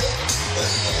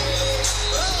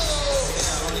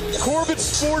 Corbett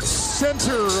Sports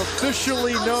Center,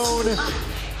 officially known,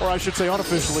 or I should say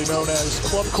unofficially known as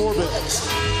Club Corbett.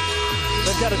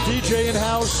 They've got a DJ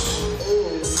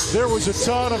in-house. There was a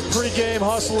ton of pregame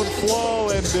hustle and flow,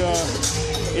 and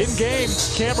in-game,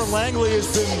 Cameron Langley has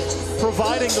been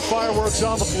providing the fireworks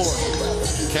on the floor.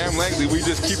 Cam Langley, we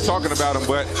just keep talking about him,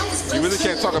 but you really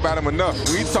can't talk about him enough.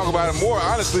 We need to talk about him more,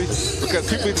 honestly, because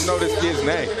people need to know this kid's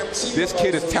name. This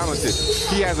kid is talented.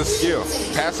 He has a skill.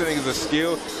 Passing is a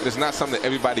skill, but it's not something that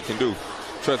everybody can do.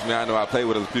 Trust me, I know I played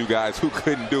with a few guys who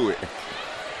couldn't do it.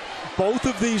 Both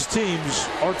of these teams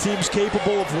are teams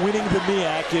capable of winning the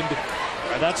MEAC,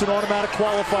 and that's an automatic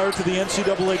qualifier to the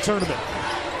NCAA tournament.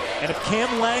 And if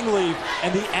Cam Langley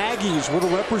and the Aggies were to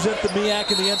represent the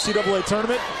MEAC in the NCAA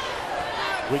tournament,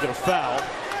 we get a foul.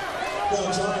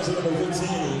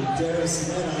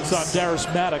 It's on Darius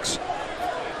Maddox.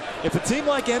 If a team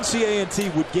like NC A&T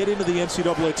would get into the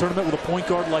NCAA tournament with a point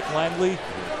guard like Langley,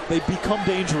 they become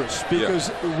dangerous because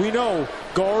we know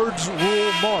guards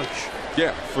rule March.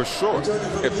 Yeah, for sure.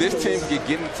 If this team can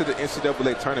get into the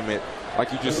NCAA tournament, like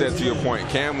you just said to your point,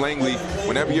 Cam Langley,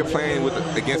 whenever you're playing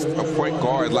against a point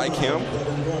guard like him,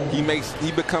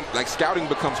 scouting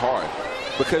becomes hard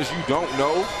because you don't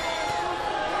know.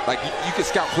 Like you can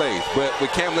scout plays, but with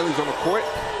Cam Langley's on the court,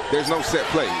 there's no set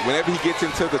play. Whenever he gets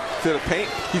into the paint,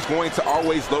 he's going to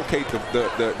always locate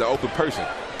the open person.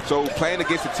 So playing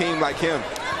against a team like him,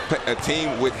 a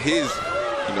team with his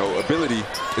ability,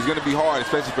 is going to be hard,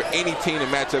 especially for any team to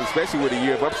match up, especially with a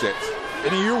year of upsets.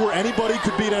 In a year where anybody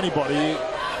could beat anybody,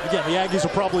 again, the Aggies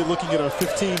are probably looking at a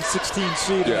 15, 16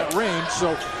 seed in that range,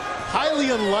 so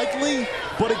highly unlikely.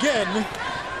 But again,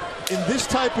 in this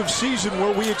type of season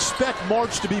where we expect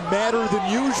March to be madder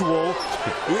than usual,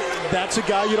 that's a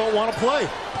guy you don't want to play.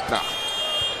 Nah,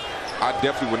 I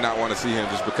definitely would not want to see him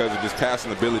just because of his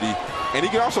passing ability. And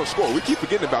he can also score. We keep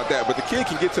forgetting about that, but the kid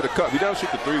can get to the cup. He doesn't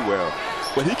shoot the three well,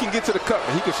 but he can get to the cup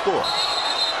and he can score.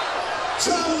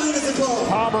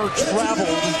 Palmer traveled.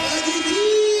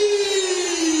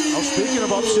 Now, speaking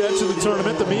of upsets in the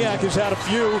tournament, the MEAC has had a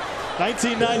few.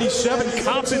 1997,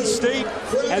 Compton State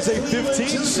as a 15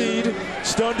 seed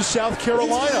stunned South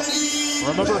Carolina.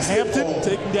 Remember Hampton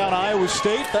taking down Iowa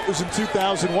State? That was in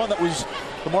 2001. That was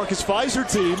the Marcus Fizer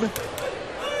team.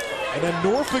 And then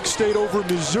Norfolk State over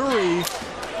Missouri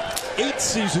 8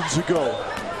 seasons ago.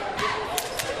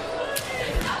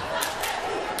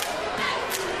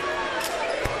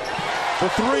 The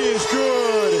three is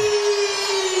good.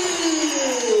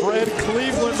 Fred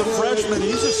Cleveland, the freshman,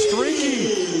 he's a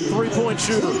streaky three-point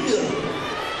shooter.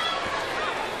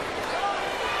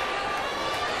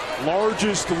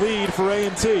 Largest lead for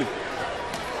A&T.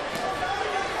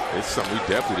 It's something we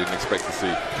definitely didn't expect to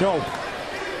see. No.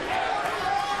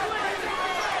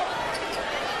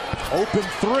 Open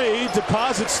three,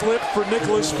 deposit slip for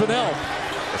Nicholas Fennell.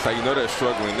 That's how you know they're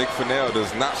struggling. Nick Fennell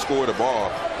does not score the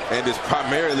ball and is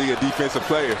primarily a defensive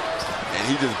player. And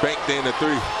he just banked in the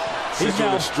three.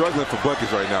 Central is struggling for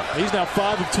buckets right now. He's now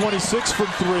 5 of 26 from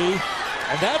three.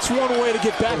 And that's one way to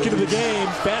get back into the game.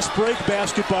 Fast break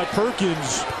basket by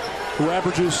Perkins, who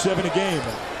averages 7 a game.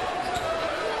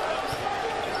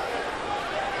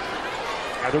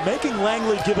 Now they're making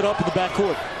Langley give it up in the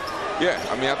backcourt. Yeah,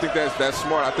 I mean, I think that's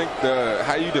smart. I think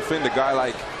how you defend a guy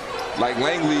like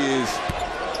Langley is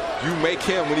you make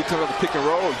him, when he comes up to pick and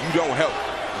roll, you don't help.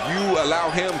 You allow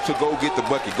him to go get the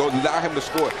bucket. Go allow him to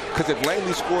score. Because if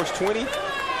Langley scores 20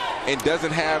 and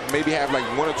doesn't maybe have like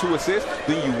 1 or 2 assists,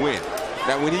 then you win.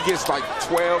 Now, when he gets like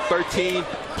 12, 13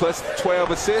 plus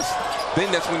 12 assists,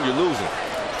 then that's when you're losing.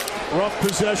 Rough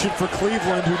possession for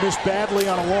Cleveland, who missed badly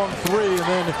on a long three, and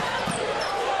then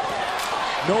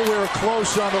nowhere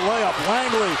close on the layup.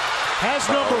 Langley has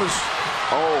numbers.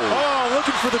 Oh,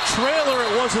 looking for the trailer.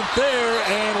 It wasn't there,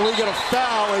 and we get a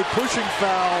foul, a pushing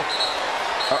foul.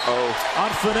 On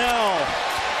Fennell.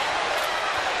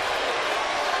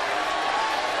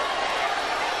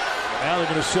 Now they're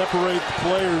going to separate the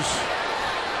players.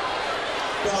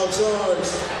 Foul charge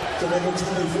to number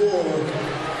 24,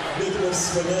 Nicholas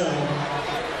Fennell.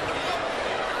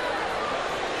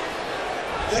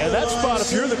 And that spot,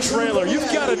 if you're the trailer, you've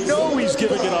got to know he's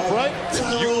giving it up, right?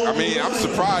 I mean, I'm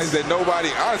surprised that nobody,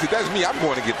 honestly, that's me. I'm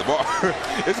going to get the ball.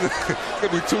 It's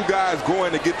going to be 2 guys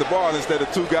going to get the ball instead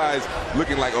of 2 guys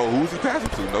looking like, oh, who's he passing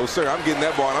to? No, sir, I'm getting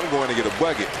that ball, and I'm going to get a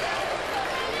bucket.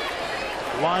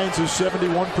 Lyons is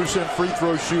 71% free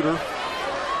throw shooter.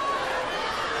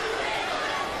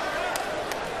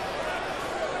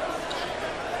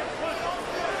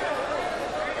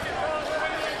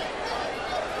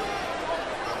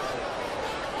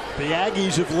 The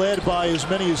Aggies have led by as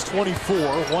many as 24,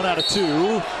 1 out of 2.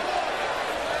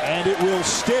 And it will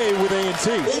stay with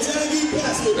A&T.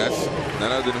 That's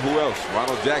none other than who else?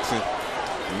 Ronald Jackson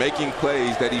making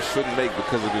plays that he shouldn't make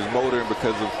because of his motor and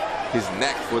because of his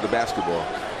knack for the basketball.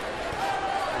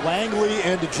 Langley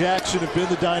and Jackson have been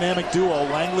the dynamic duo.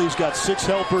 Langley's got 6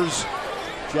 helpers.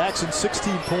 Jackson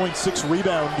 16 points, 6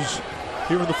 rebounds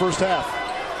here in the first half.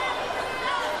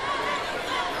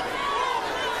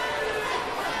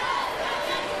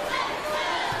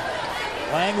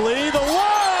 Langley, the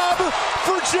lob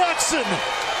for Jackson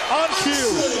on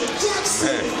cue.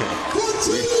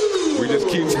 We just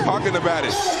keep talking about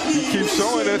it. He keeps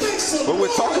showing us what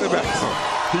we're talking about.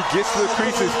 He gets to the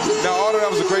creases. Now, although that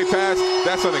was a great pass,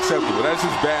 that's unacceptable. That's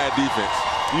just bad defense.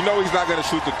 You know he's not going to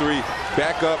shoot the 3.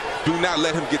 Back up. Do not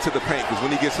let him get to the paint, because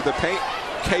when he gets to the paint,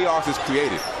 chaos is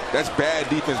created. That's bad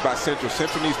defense by Central.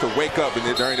 Central needs to wake up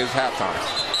during this halftime.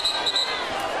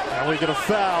 Now we get a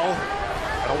foul.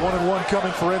 A 1-and-1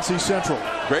 coming for NC Central.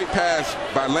 Great pass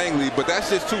by Langley, but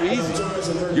that's just too easy.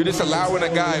 You're just allowing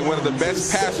a guy, one of the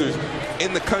best passers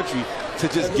in the country, to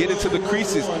just get into the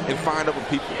creases and find open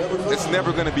people. It's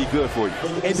never going to be good for you.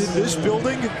 And in this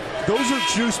building, those are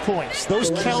juice points.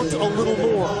 Those count a little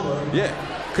more. Yeah,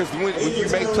 because when you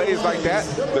make plays like that,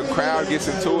 the crowd gets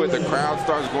into it, the crowd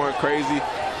starts going crazy,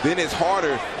 then it's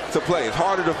harder to play. It's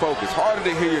harder to focus, harder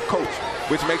to hear your coach,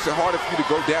 which makes it harder for you to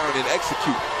go down and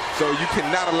execute. So you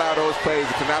cannot allow those plays.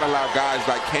 You cannot allow guys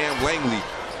like Cam Langley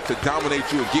to dominate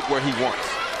you and get where he wants.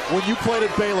 When you played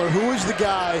at Baylor, who was the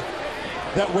guy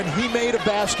that when he made a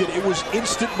basket, it was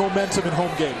instant momentum in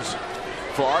home games?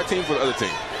 For our team, for the other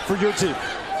team? For your team.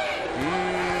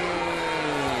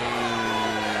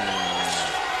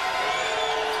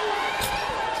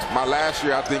 My last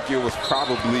year, I think it was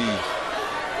probably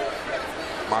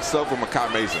myself or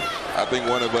Makai Mason. I think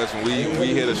one of us, when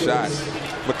we hit a shot.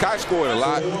 Makai scored a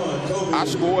lot. I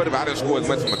scored, but I didn't score as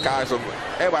much as Makai, so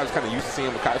everybody's kind of used to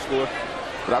seeing Makai score.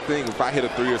 But I think if I hit a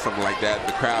 3 or something like that,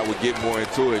 the crowd would get more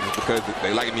into it just because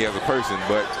they like me as a person.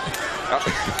 But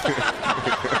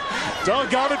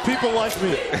doggone it, people like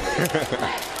me.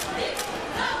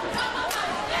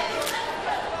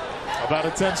 About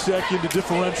a 10-second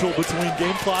differential between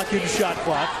game clock and shot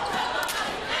clock.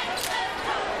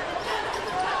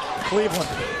 Cleveland.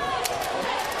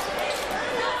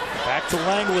 Back to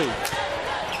Langley.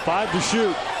 5 to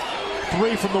shoot.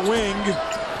 3 from the wing.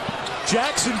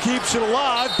 Jackson keeps it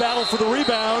alive. Battle for the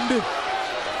rebound.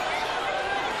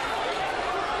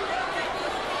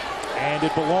 And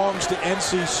it belongs to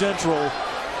NC Central.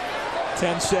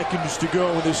 10 seconds to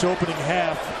go in this opening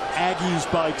half.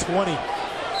 Aggies by 20.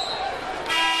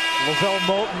 Lavelle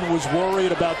Moulton was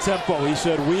worried about tempo. He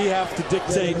said, we have to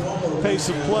dictate pace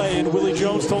of play, and Willie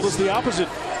Jones told us the opposite.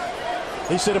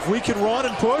 He said if we can run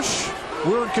and push,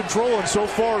 we're in control, and so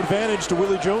far advantage to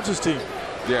Willie Jones's team.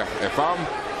 Yeah, if I'm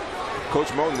Coach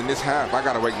Moten in this half, I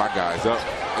got to wake my guys up.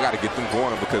 I got to get them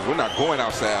going because we're not going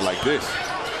outside like this.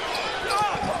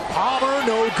 Palmer,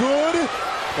 no good.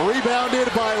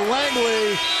 Rebounded by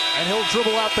Langley, and he'll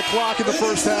dribble out the clock in the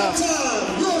first half.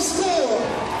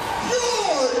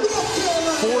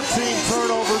 14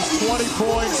 turnovers, 20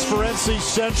 points for NC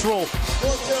Central.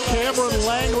 Cameron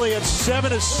Langley had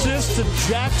 7 assists, and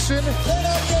Jackson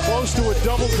close to a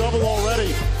double-double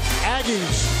already.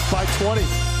 Aggies by 20.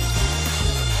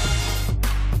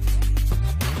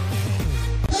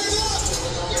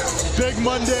 Big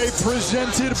Monday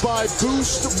presented by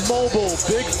Boost Mobile.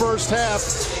 Big first half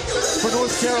for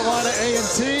North Carolina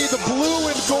A&T. The blue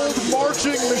and gold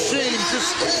marching machine,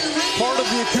 just part of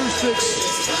the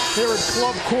acoustics here at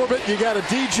Club Corbett. You got a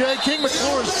DJ. King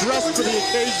McClure's dressed for the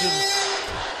occasion.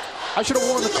 I should have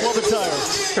worn the club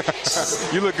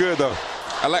attire. You look good, though.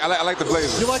 I like the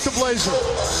blazer. You like the blazer?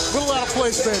 A little out of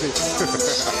place, maybe.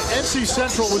 NC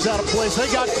Central was out of place. They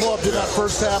got clubbed in that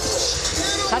first half.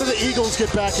 How did the Eagles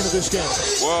get back into this game?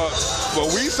 Well,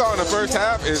 what we saw in the first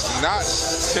half is not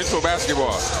Central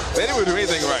basketball. They didn't do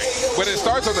anything right. But it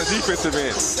starts on the defensive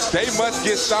end. They must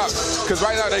get stopped because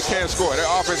right now they can't score. They're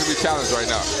offensively challenged right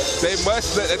now. They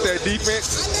must let their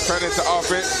defense turn into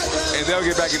offense, and they'll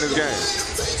get back in this game.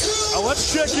 Now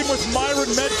let's check in with Myron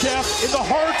Metcalf in the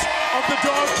heart of the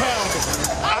dog pound.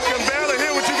 I can barely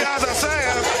hear what you guys are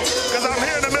saying because I'm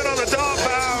here in the middle of the dog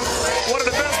pound, one of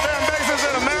the best fan bases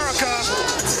in America.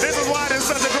 This is why this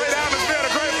is such a great atmosphere,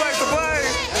 a great place to play,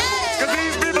 because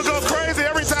these people go crazy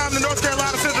every time the North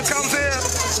Carolina Central comes here.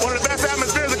 One of the best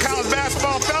atmospheres of college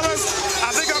basketball, fellas.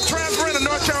 I think I'm transferring to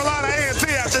North Carolina A&T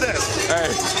after this.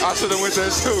 Hey, I should have went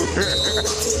there too.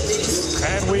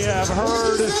 And we have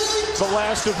heard the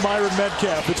last of Myron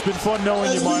Metcalf. It's been fun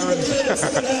knowing you, Myron.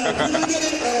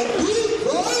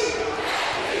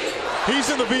 He's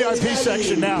in the VIP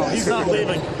section now. He's not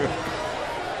leaving.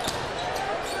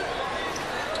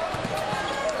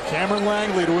 Cameron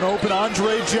Langley to an open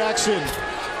Andre Jackson.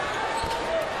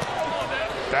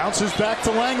 Bounces back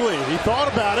to Langley. He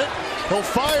thought about it. He'll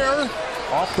fire.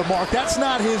 Off the mark. That's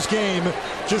not his game.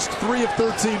 Just 3 of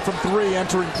 13 from 3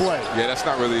 entering play. Yeah, that's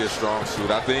not really his strong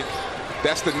suit. I think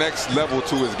that's the next level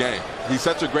to his game. He's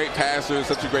such a great passer,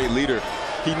 such a great leader.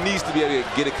 He needs to be able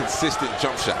to get a consistent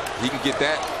jump shot. He can get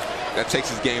that. That takes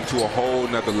his game to a whole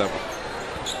nother level.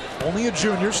 Only a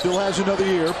junior, still has another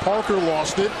year. Parker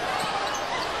lost it.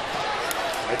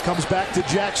 It comes back to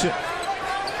Jackson.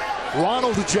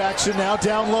 Ronald Jackson now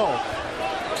down low.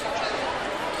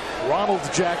 Ronald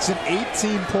Jackson,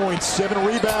 18 points, 7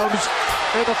 rebounds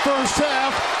in the first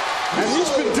half. And he's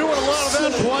been doing a lot of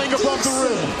that playing above the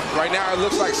rim. Right now, it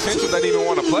looks like Central doesn't even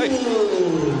want to play.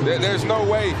 There's no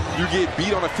way you get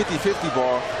beat on a 50-50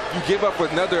 ball, you give up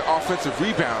another offensive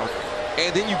rebound,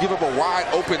 and then you give up a wide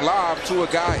open lob to a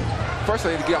guy. First,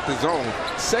 they need to get off the zone.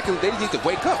 Second, they need to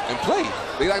wake up and play.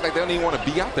 They act like they don't even want to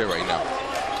be out there right now.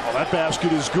 Well, that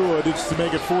basket is good. It's to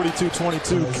make it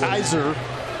 42-22. Kaiser.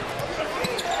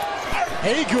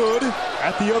 Haygood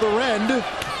at the other end.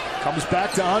 Comes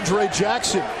back to Andre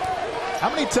Jackson. How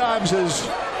many times has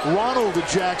Ronald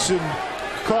Jackson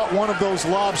caught one of those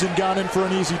lobs and gone in for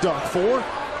an easy dunk? 4?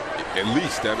 At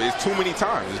least. I mean, it's too many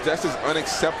times. That's just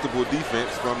unacceptable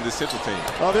defense from the Central team.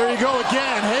 Oh, there you go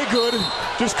again. Haygood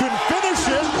just couldn't finish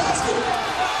it.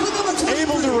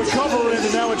 Able to recover it,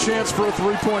 and now a chance for a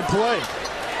 3-point play.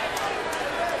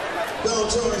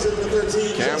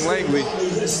 Cam Langley,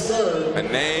 a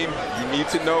name you need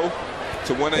to know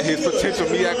to one of his potential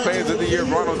MEAC players of the year,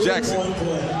 Ronald Jackson.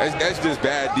 That's just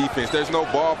bad defense. There's no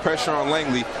ball pressure on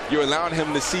Langley. You're allowing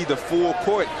him to see the full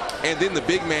court, and then the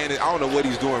big man, I don't know what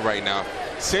he's doing right now.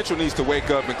 Central needs to wake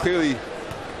up, and clearly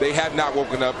they have not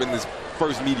woken up in this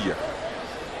first media.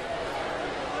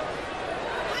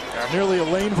 Nearly a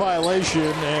lane violation,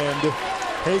 and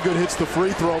Haygood hits the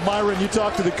free throw. Myron, you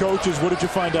talked to the coaches. What did you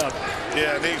find out?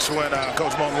 Yeah, Neeks, when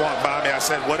Coach Moten walked by me, I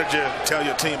said, what did you tell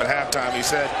your team at halftime? He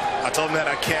said, I told him that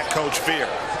I can't coach fear.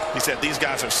 He said, these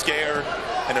guys are scared,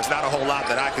 and there's not a whole lot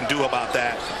that I can do about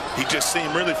that. He just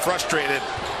seemed really frustrated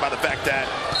by the fact that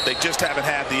they just haven't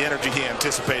had the energy he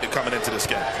anticipated coming into this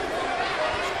game.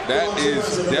 That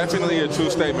is definitely a true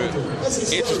statement.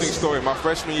 Interesting story. My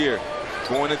freshman year,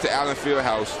 going into Allen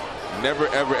Fieldhouse, never,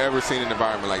 ever, ever seen an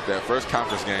environment like that. First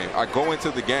conference game. I go into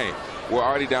the game. We're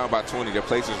already down by 20. The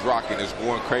place is rocking. It's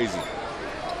going crazy.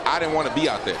 I didn't want to be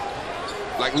out there.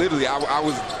 Like, literally, I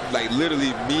was, like,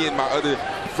 literally, me and my other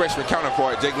freshman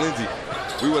counterpart, Jake Lindsey,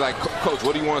 we were like, Coach,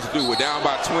 what do you want us to do? We're down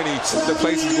by 20. The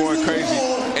place is going crazy.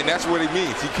 And that's what it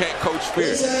means. You can't coach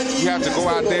fear. You have to go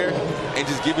out there and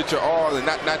just give it your all, and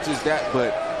not just that,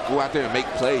 but go out there and make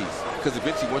plays. Because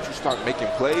eventually, once you start making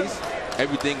plays,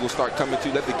 everything will start coming to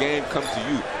you. Let the game come to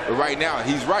you. But right now,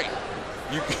 he's right.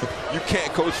 You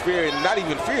can't coach fear, and not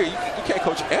even fear. You can't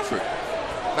coach effort.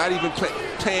 Not even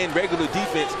playing regular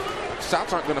defense.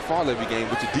 Shots aren't going to fall every game,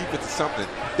 but your defense is something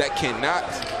that cannot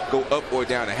go up or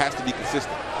down. It has to be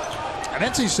consistent. And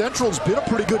NC Central's been a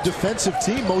pretty good defensive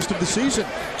team most of the season.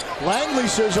 Langley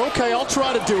says, okay, I'll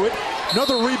try to do it.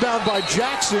 Another rebound by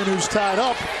Jackson, who's tied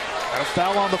up. And a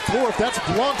foul on the floor. If that's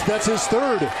Blunt, that's his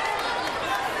third.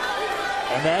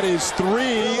 And that is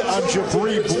 3 on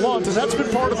Jabri Blunt. And that's been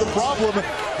part of the problem.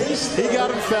 He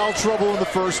got in foul trouble in the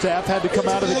first half. Had to come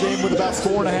out of the game with about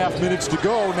 4.5 minutes to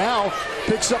go. Now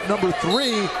picks up number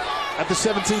 3 at the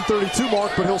 17:32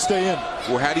 mark, but he'll stay in.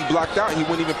 Well, had he blocked out, he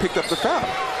wouldn't even picked up the foul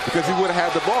because he would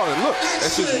have had the ball. And look,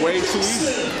 that's just way too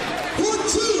easy.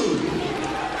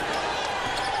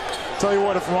 Tell you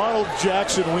what, if Ronald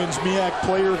Jackson wins MEAC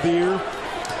Player of the Year,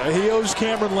 he owes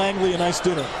Cameron Langley a nice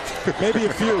dinner. Maybe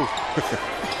a few.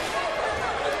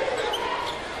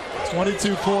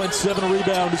 22 points, 7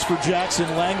 rebounds for Jackson.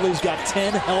 Langley's got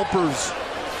 10 helpers.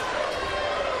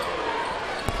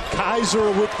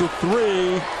 Kaiser with the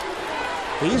 3.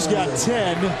 He's got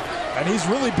 10, and he's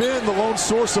really been the lone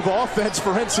source of offense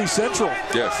for NC Central.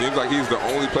 Yeah, seems like he's the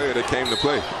only player that came to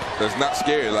play. That's not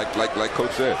scared, like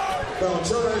Coach said. Foul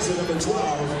charge at number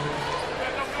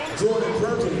 12. Jordan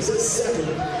Perkins is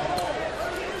second.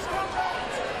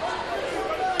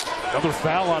 Another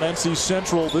foul on NC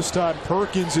Central. This time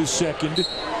Perkins is second.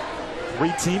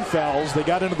 3 team fouls. They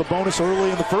got into the bonus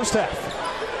early in the first half.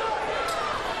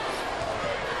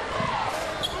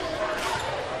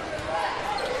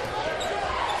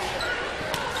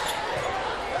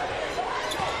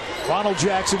 Ronald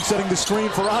Jackson setting the screen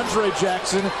for Andre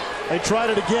Jackson. They tried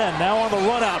it again. Now on the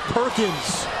run out,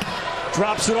 Perkins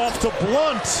drops it off to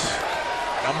Blunt.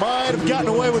 I might have gotten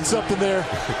away with something there.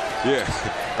 Yeah,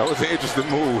 that was an interesting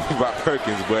move by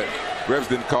Perkins, but refs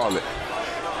didn't call it.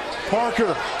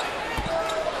 Parker.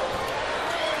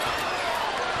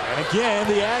 And again,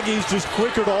 the Aggies just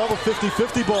quicker to all the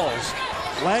 50-50 balls.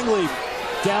 Langley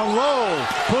down low,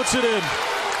 puts it in.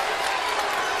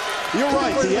 You're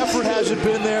right, the effort hasn't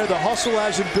been there, the hustle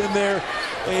hasn't been there.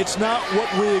 It's not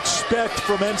what we expect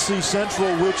from NC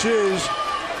Central, which is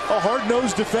a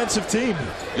hard-nosed defensive team.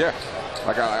 Yeah,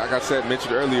 like I said,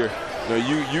 mentioned earlier,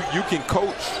 you can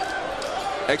coach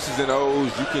X's and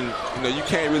O's. You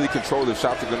can't really control if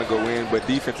shots are going to go in, but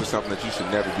defense is something that you should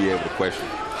never be able to question.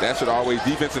 That should always,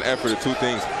 defense and effort are 2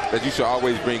 things that you should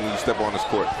always bring when you step on this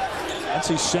court.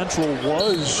 NC Central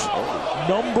was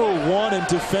number 1 in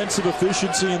defensive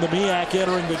efficiency in the MEAC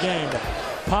entering the game.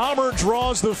 Palmer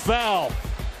draws the foul.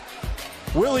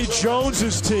 Willie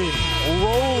Jones's team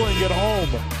rolling at home.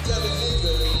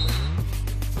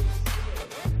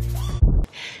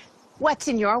 What's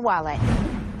in your wallet?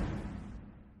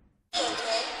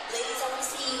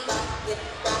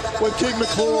 With King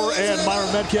McClure and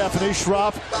Myron Metcalf and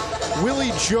Ishroff,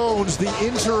 Willie Jones, the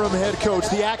interim head coach,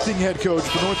 the acting head coach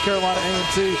for North Carolina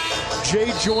A&T,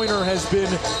 Jay Joyner has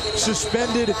been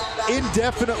suspended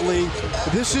indefinitely.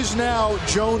 This is now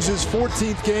Jones's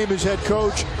 14th game as head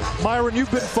coach. Myron, you've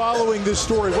been following this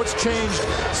story. What's changed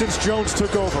since Jones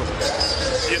took over?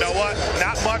 You know what?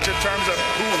 Not much in terms of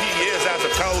who he is as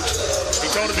a coach. He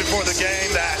told us before the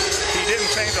game that he didn't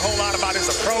change a whole lot about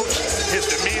his approach, his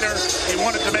demeanor. He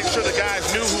wanted to make sure the guys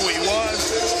knew who he was.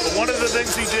 But one of the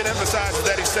things he did emphasize is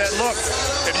that he said, look,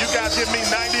 if you guys give me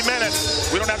 90 minutes,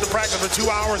 we don't have to practice for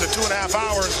 2 hours or 2.5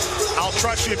 hours. I'll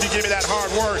trust you if you give me that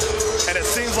hard work. And it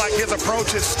seems like his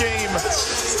approach, his scheme,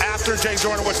 after Jay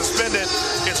Joyner was suspended,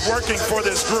 is working for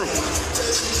this group.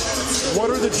 What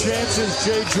are the chances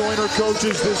Jay Joyner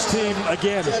coaches this team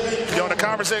again? In a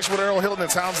conversation with Earl Hilton,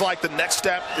 it sounds like the next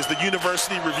step is the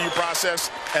university review process,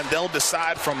 and they'll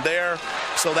decide from there.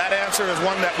 So that answer is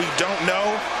one that we don't know,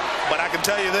 but I can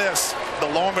tell you this, the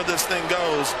longer this thing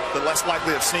goes, the less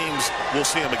likely it seems we'll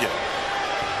see him again.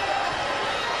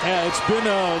 Yeah, it's been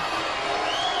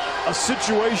a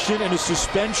situation and a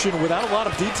suspension without a lot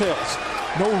of details.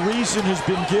 No reason has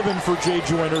been given for Jay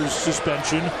Joyner's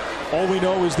suspension. All we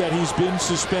know is that he's been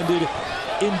suspended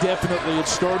indefinitely. It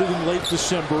started in late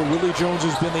December. Willie Jones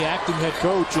has been the acting head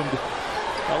coach. And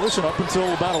listen, up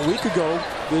until about a week ago,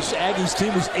 this Aggies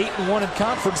team was 8-1 in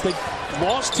conference. They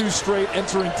lost 2 straight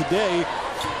entering today,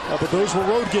 but those were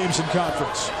road games in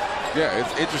conference. Yeah,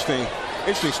 it's interesting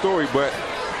story, but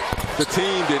the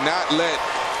team did not let,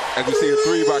 as you see a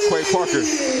 3 by Quay Parker,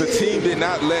 the team did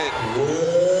not let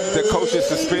the coach's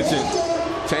suspension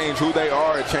change who they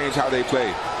are and change how they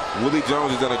play. Willie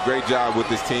Jones has done a great job with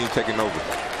this team taking over.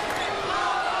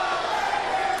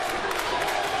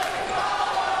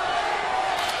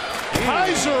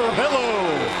 Kaiser,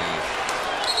 hello.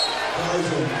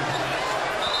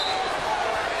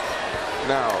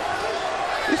 Now,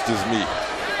 it's just me.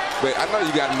 But I know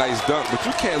you got a nice dunk, but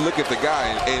you can't look at the guy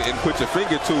and put your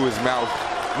finger to his mouth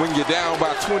when you're down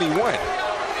by 21.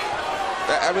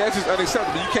 I mean, that's just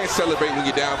unacceptable. You can't celebrate when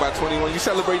you're down by 21. You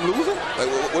celebrating losing? Like,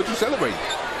 what you celebrating?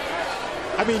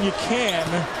 I mean, you can,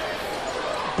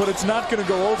 but it's not going to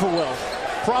go over well.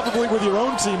 Probably with your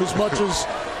own team as much as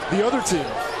the other team.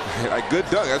 Like, good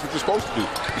dunk. That's what you're supposed to do.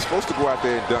 You're supposed to go out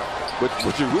there and dunk. But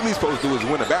what you're really supposed to do is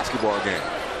win a basketball game.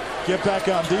 Get back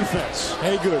on defense.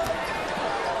 Haygood.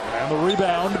 And the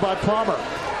rebound by Palmer.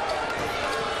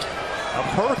 Now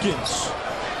Perkins.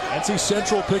 NC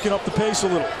Central picking up the pace a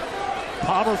little.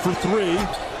 Palmer for three.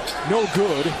 No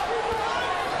good.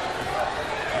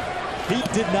 He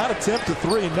did not attempt a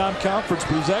three in non-conference,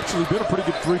 but he's actually been a pretty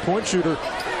good three-point shooter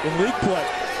in league play.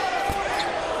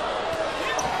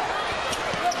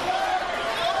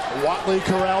 Watley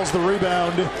corrals the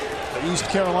rebound. The East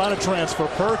Carolina transfer.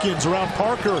 Perkins around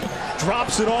Parker.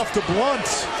 Drops it off to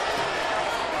Blunt.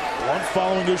 Blunt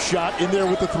following his shot in there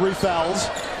with the three fouls.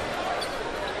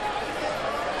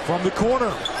 From the corner.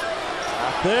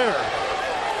 Not there.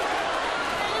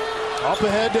 Up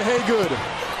ahead to Haygood.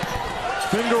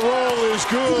 Finger roll is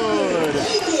good.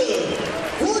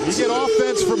 You get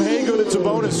offense from Haygood, it's a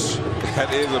bonus.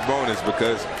 That is a bonus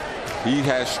because he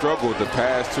has struggled the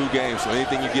past 2 games. So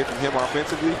anything you get from him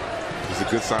offensively is a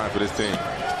good sign for this team.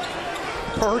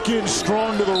 Perkins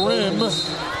strong to the rim.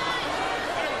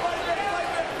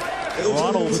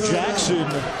 Ronald Jackson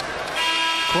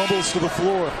crumbles to the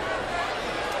floor.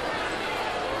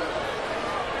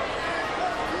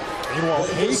 Meanwhile,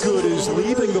 Haygood is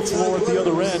leaving the floor at the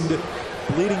other end,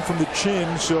 bleeding from the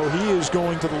chin, so he is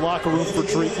going to the locker room for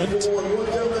treatment. North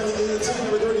Carolina A&T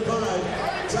number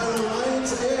 35, Tyler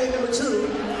Lyons, and number 2,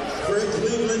 Greg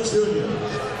Cleveland Jr.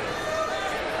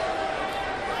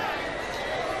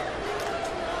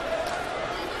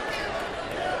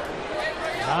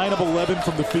 Nine of 11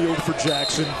 from the field for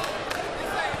Jackson.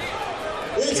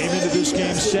 Came into this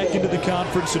game second in the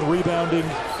conference in rebounding.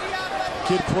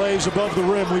 Kid plays above the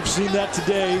rim. We've seen that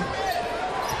today.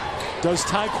 Does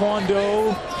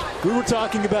taekwondo. We were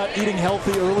talking about eating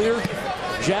healthy earlier.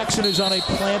 Jackson is on a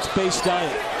plant-based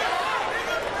diet.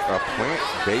 A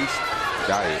plant-based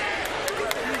diet.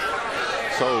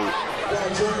 So,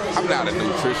 I'm not a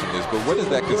nutritionist, but what does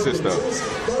that consist of?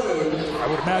 I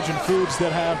would imagine foods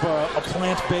that have a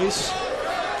plant base.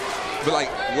 But like,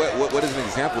 what is an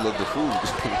example of the food?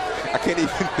 I can't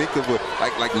even think of it.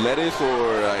 Like lettuce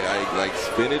or like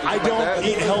spinach. I don't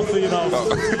eat healthy enough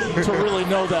to really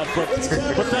know that, but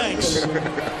thanks.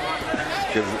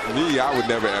 Because me, I would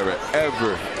never,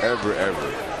 ever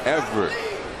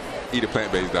eat a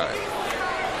plant-based diet.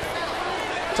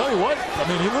 Tell you what, I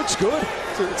mean, he looks good.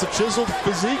 It's a chiseled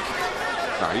physique.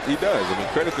 No, he does. I mean,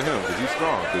 credit to him because he's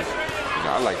strong. Because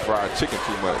I like fried chicken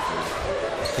too much.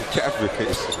 And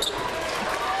catfish.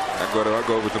 I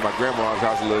go over to my grandma's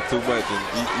house a little too much and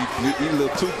eat a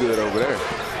little too good over there.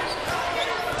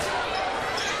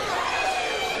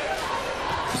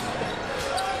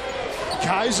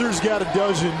 Kaiser's got a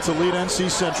dozen to lead NC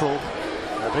Central.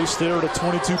 They stare at a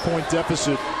 22-point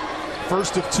deficit.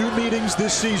 First of 2 meetings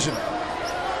this season.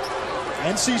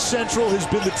 NC Central has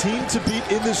been the team to beat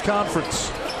in this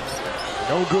conference.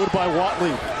 No good by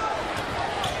Watley.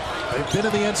 They've been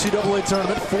in the NCAA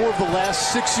tournament 4 of the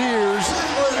last 6 years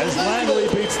as Langley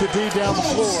beats the D down the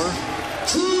floor.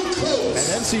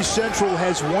 And NC Central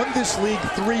has won this league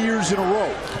 3 years in a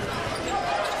row.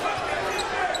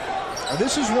 And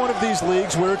this is one of these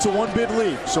leagues where it's a one-bid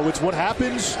league, so it's what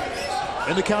happens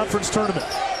in the conference tournament.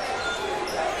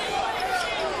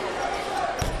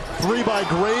 3 by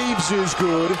Graves is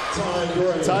good.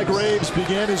 Ty Graves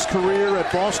began his career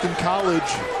at Boston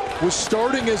College, was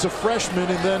starting as a freshman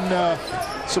and then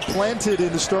supplanted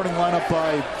in the starting lineup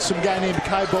by some guy named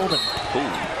Kai Bowman.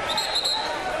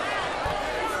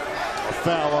 A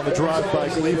foul on the drive by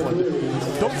Cleveland.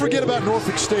 Don't forget about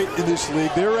Norfolk State in this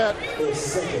league. They're at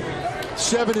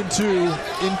 7-2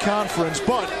 in conference,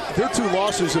 but their 2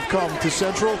 losses have come to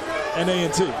Central and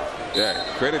A&T. Yeah,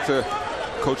 credit to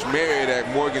Coach Marriott at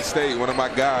Morgan State, one of my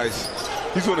guys.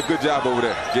 He's doing a good job over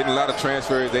there, getting a lot of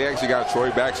transfers. They actually got Troy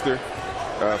Baxter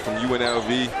from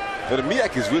UNLV. Now, the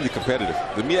MEAC is really competitive.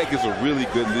 The MEAC is a really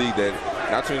good league that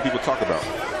not too many people talk about.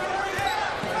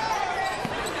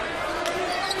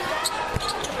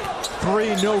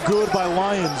 3, no good by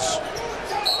Lyons.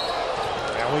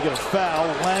 And we get a foul.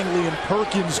 Langley and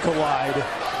Perkins collide.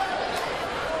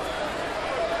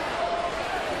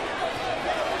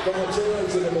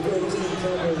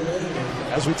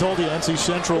 As we told you, NC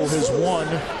Central has won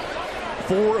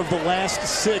 4 of the last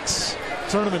 6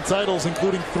 tournament titles,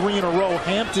 including 3 in a row.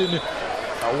 Hampton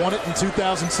won it in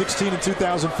 2016 and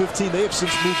 2015. They have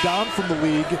since moved on from the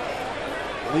league,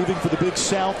 leaving for the Big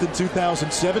South in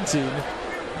 2017.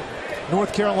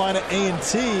 North Carolina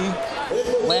A&T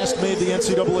last made the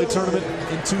NCAA tournament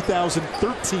in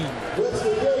 2013.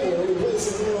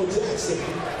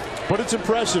 But it's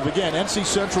impressive. Again, NC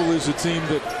Central is a team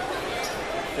that,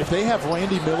 if they have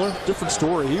Randy Miller, different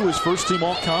story. He was first team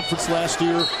all-conference last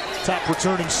year, top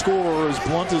returning scorer as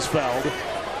Blunt is fouled.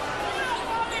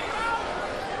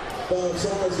 Foul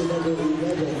charge to number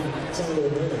 11, Tyler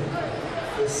May,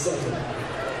 is second.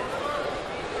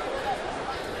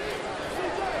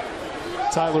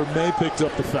 Tyler May picked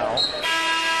up the foul.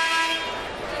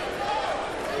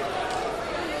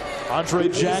 Andre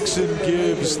Jackson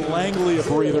gives Langley a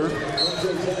breather.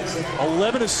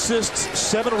 11 assists,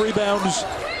 7 rebounds,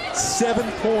 7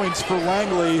 points for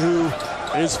Langley, who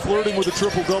is flirting with a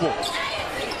triple-double.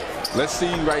 Let's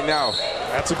see right now.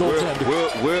 That's a goaltend.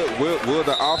 Will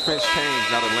the offense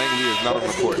change now that Langley is not on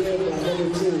the court?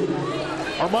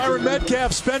 Myron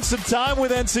Metcalf spent some time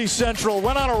with NC Central,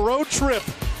 went on a road trip,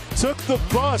 took the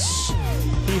bus.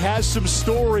 He has some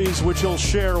stories which he'll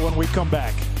share when we come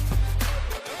back.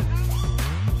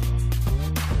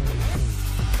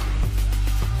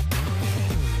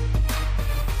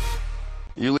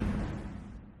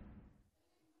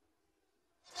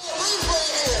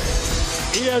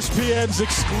 ESPN's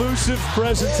exclusive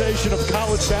presentation of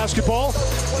college basketball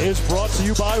is brought to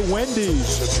you by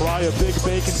Wendy's. Try a Big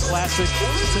Bacon Classic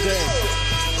today.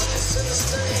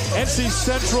 NC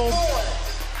Central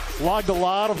logged a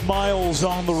lot of miles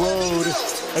on the road,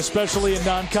 especially in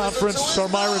non-conference.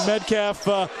 Myron Metcalf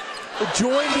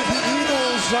joined the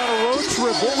Eagles on a road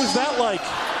trip. What was that like?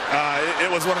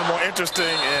 It was one of the more interesting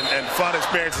and fun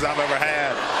experiences I've ever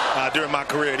had during my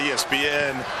career at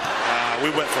ESPN. We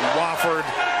went from Wofford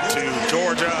to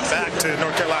Georgia, back to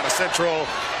North Carolina Central,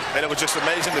 and it was just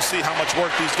amazing to see how much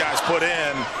work these guys put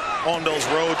in on those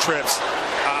road trips.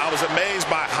 I was amazed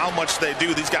by how much they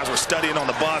do. These guys were studying on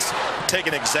the bus,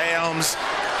 taking exams.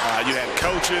 You had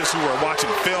coaches who were watching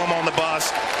film on the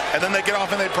bus, and then they get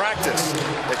off and they practice.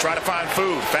 They try to find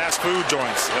food, fast food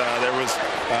joints. There was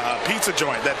a pizza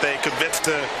joint that they convinced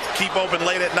to keep open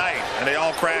late at night, and they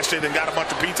all crashed it and got a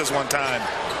bunch of pizzas one time.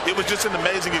 It was just an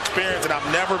amazing experience, and I've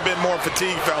never been more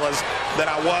fatigued, fellas, than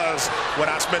I was when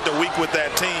I spent a week with that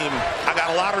team. I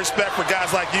got a lot of respect for guys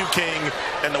like you, King,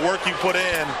 and the work you put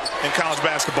in college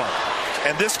basketball.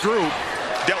 And this group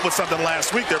dealt with something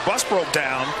last week. Their bus broke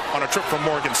down on a trip from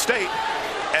Morgan State,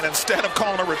 and instead of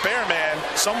calling a repairman,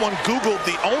 someone Googled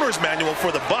the owner's manual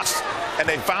for the bus, and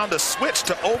they found a switch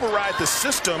to override the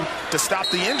system to stop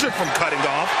the engine from cutting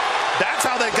off. That's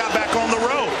how they got back on the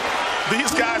road.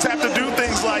 These guys have to do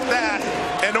things like that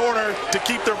in order to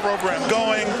keep their program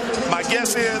going. My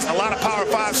guess is a lot of Power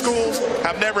 5 schools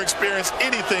have never experienced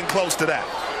anything close to that.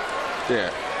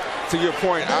 Yeah. To your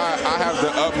point, I have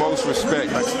the utmost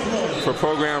respect for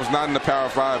programs not in the Power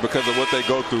 5 because of what they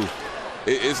go through.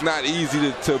 It's not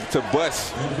easy to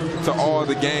bust to all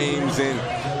the games and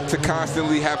to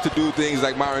constantly have to do things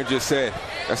like Myron just said.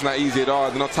 That's not easy at all.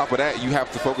 And on top of that, you have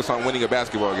to focus on winning a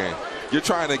basketball game. You're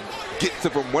trying to get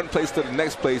from one place to the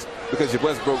next place because your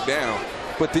bus broke down,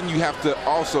 but then you have to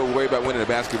also worry about winning a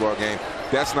basketball game.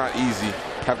 That's not easy.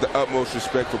 Have the utmost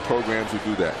respect for programs who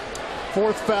do that.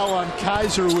 Fourth foul on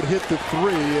Kaiser, who would hit the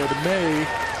 3, and May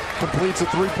completes a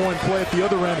three-point play at the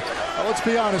other end. Now, let's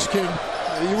be honest, King.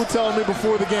 You were telling me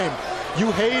before the game,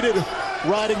 you hated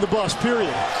riding the bus,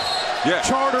 period. Yeah.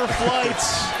 Charter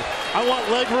flights, I want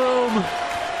leg room.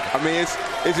 I mean, it's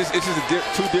just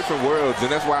two different worlds, and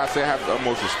that's why I say I have the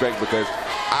utmost respect, because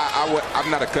I'm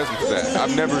not accustomed to that.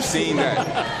 I've never seen that,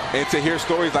 and to hear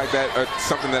stories like that are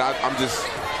something that I'm just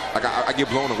like I get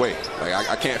blown away. Like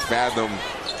I can't fathom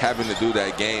having to do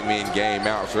that game in, game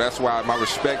out. So that's why my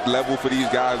respect level for these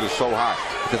guys is so high,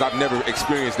 because I've never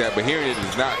experienced that. But hearing it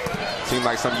does not seem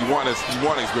like something you want to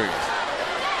experience.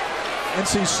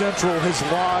 NC Central has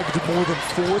logged more than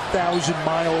 4,000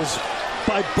 miles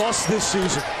by bus this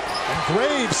season. And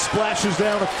Graves splashes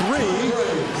down a 3.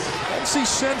 NC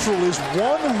Central is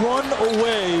one run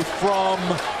away from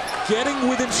getting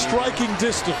within striking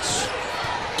distance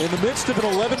in the midst of an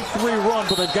 11-3 run,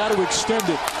 but they've got to extend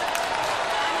it.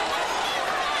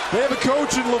 They have a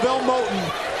coach in Lavelle Moten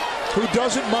who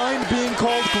doesn't mind being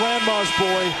called Grandma's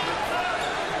boy.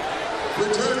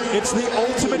 It's the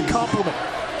ultimate compliment.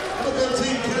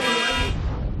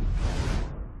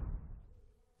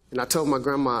 And I told my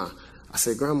grandma, I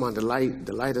said, Grandma, the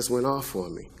light just went off for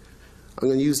me. I'm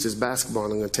going to use this basketball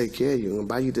and I'm going to take care of you. I'm going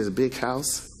to buy you this big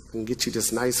house and get you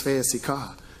this nice fancy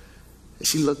car. And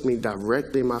she looked me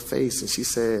directly in my face and she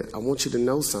said, I want you to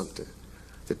know something.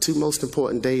 The two most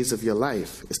important days of your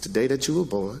life is the day that you were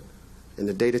born and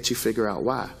the day that you figure out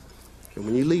why. And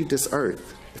when you leave this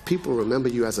earth, if people remember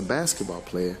you as a basketball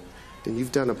player, then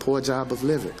you've done a poor job of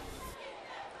living.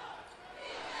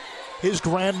 His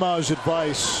grandma's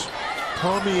advice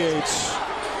permeates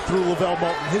through Lavelle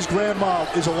Moulton. His grandma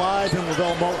is alive in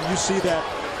Lavelle Moulton. You see that.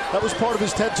 That was part of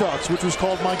his TED Talks, which was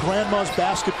called My Grandma's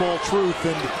Basketball Truth,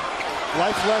 and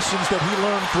life lessons that he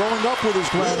learned growing up with his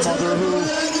grandmother, who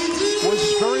was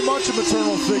very much a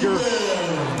maternal figure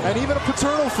and even a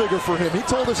paternal figure for him. He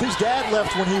told us his dad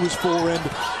left when he was 4, and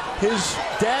his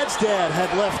dad's dad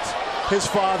had left his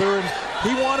father, and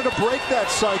he wanted to break that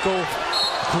cycle.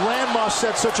 Grandma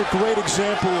set such a great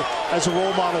example as a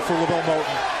role model for Lavelle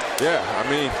Moulton. Yeah, I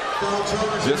mean,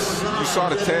 just you saw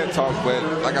the TED Talk, but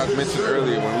like I mentioned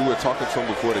earlier when we were talking to him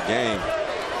before the game,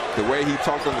 the way he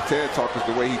talked on the TED Talk is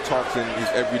the way he talks in his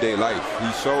everyday life.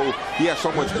 He has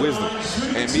so much wisdom.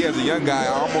 And me as a young guy,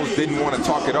 I almost didn't want to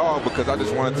talk at all because I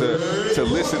just wanted to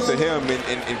listen to him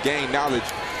and gain knowledge,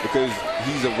 because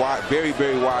he's a very,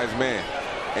 very wise man.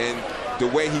 And the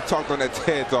way he talked on that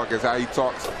TED Talk is how he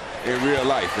talks in real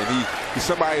life. And he's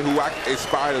somebody who I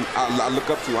aspire to, I look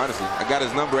up to, honestly. I got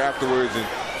his number afterwards and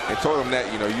told him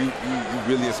that, you know, you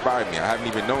really inspired me. I haven't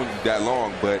even known you that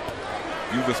long, but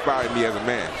you've inspired me as a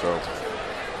man. So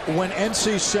when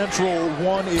NC Central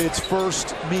won its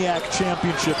first MEAC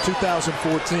championship,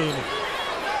 2014,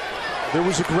 there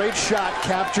was a great shot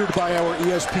captured by our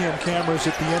ESPN cameras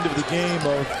at the end of the game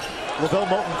of Lavelle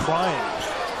Moulton crying.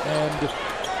 And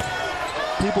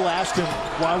people asked him,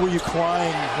 why were you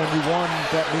crying when you won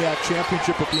that MEAC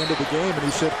championship at the end of the game? And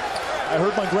he said, I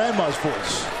heard my grandma's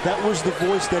voice. That was the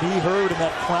voice that he heard in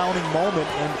that crowning moment.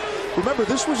 And remember,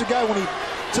 this was a guy, when he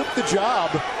took the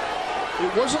job,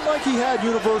 it wasn't like he had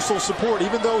universal support.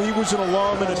 Even though he was an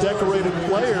alum and a decorated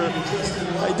player,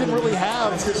 he didn't really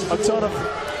have a ton of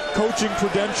coaching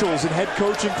credentials and head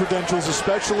coaching credentials,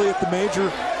 especially at the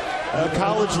major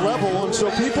college level. And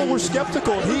so people were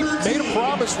skeptical. And he made a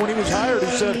promise when he was hired.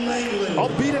 He said, I'll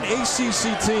beat an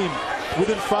ACC team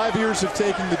within 5 years of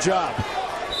taking the job.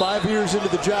 5 years into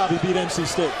the job, he beat NC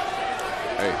State.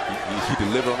 Hey, he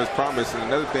delivered on his promise. And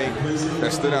another thing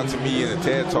that stood out to me in the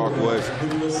TED Talk was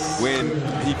when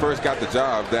he first got the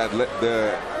job, that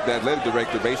athletic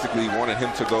director basically wanted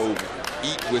him to go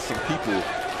eat with some people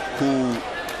who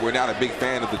were not a big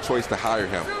fan of the choice to hire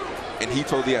him. And he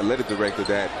told the athletic director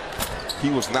that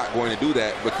he was not going to do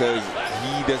that because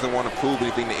he doesn't want to prove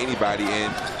anything to anybody,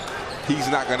 and he's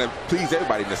not going to please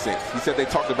everybody in a sense. He said they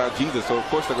talked about Jesus, so of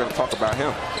course they're going to talk about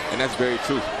him. And that's very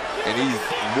true. And he's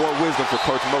more wisdom for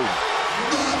Coach Moulton.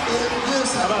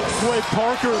 How about Quay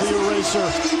Parker, the eraser?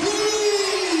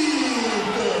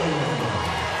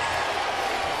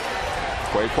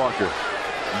 Quay Parker,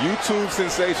 YouTube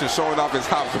sensation, showing off his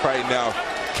hops right now.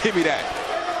 Give me that.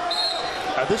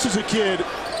 This is a kid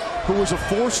who was a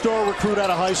 4-star recruit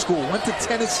out of high school, went to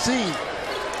Tennessee,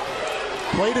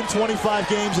 played in 25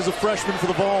 games as a freshman for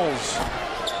the Vols.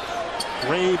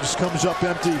 Graves comes up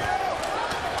empty.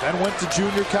 Then went to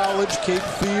junior college, Cape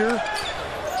Fear,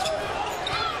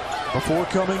 before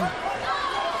coming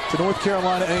to North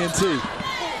Carolina A&T.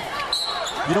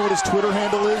 You know what his Twitter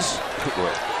handle is?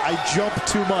 What? I jump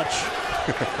too much.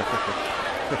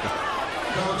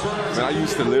 Man, I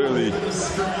used to literally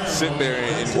sit there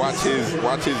and watch his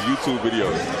YouTube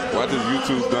videos, watch his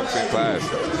YouTube dunks in class.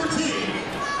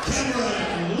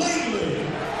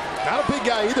 Not a big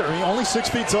guy either. I mean, only 6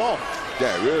 feet tall.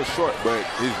 Yeah, real short, but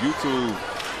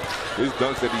his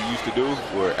dunks that he used to do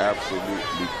were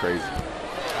absolutely crazy.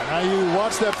 And now you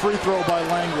watch that free throw by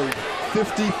Langley,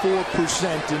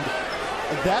 54%, and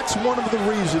that's one of the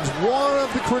reasons, one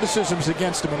of the criticisms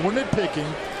against him. And we're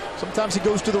nitpicking. Sometimes he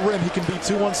goes to the rim. He can be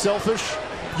too unselfish.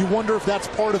 You wonder if that's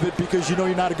part of it because you know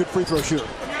you're not a good free throw shooter.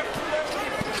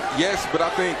 Yes, but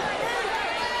I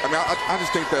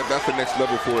just think that that's the next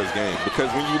level for his game,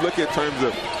 because when you look at terms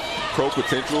of pro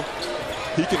potential,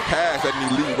 he can pass at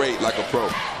an elite rate like a pro.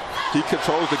 He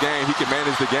controls the game. He can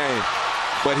manage the game,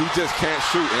 but he just can't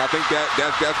shoot. And I think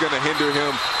that's going to hinder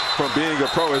him from being a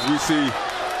pro, as we see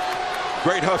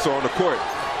great hustle on the court.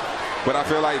 But I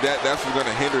feel like that's what's going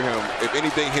to hinder him. If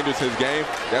anything hinders his game,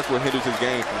 that's what hinders his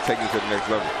game from taking it to the next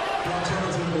level.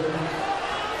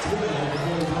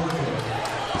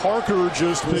 Parker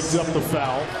just picked up the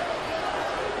foul.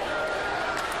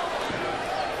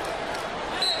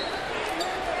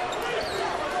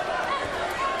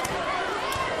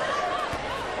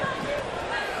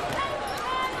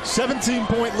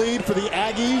 17-point lead for the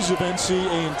Aggies of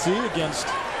A&T against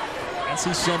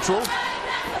NC Central.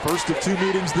 First of 2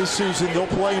 meetings this season. They'll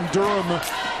play in Durham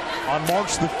on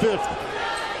March the 5th.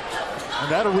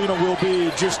 And that arena will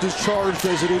be just as charged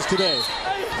as it is today.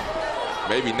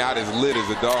 Maybe not as lit as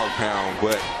a dog pound,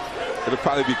 but it'll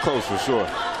probably be close for sure.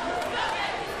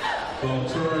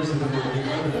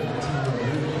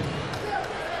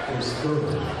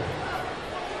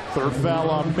 Third foul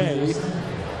on May.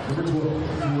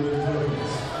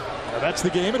 Now that's the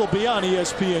game. It'll be on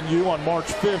ESPNU on March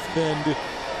 5th, and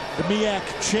the MEAC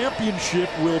Championship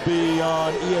will be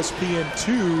on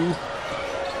ESPN2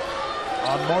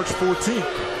 on March 14th.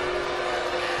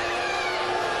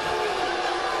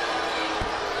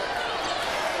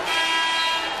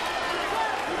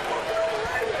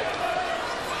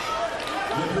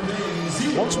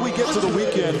 Once we get to the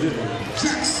weekend,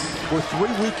 we're 3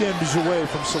 weekends away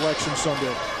from Selection Sunday.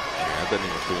 Yeah, that doesn't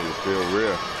even feel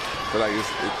real. But like it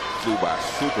flew by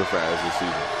super fast this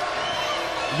season.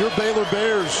 Your Baylor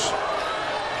Bears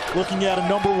looking at a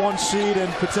 #1 seed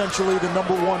and potentially the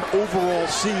 #1 overall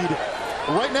seed.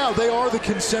 Right now, they are the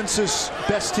consensus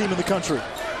best team in the country.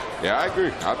 Yeah, I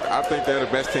agree. I think they're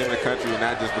the best team in the country,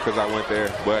 not just because I went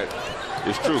there, but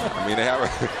it's true. I mean, they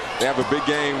have a big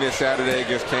game this Saturday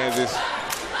against Kansas.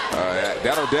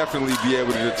 That'll definitely be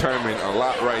able to determine a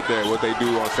lot right there what they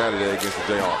do on Saturday against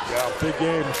the Jayhawks. Yeah, big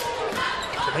game.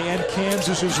 And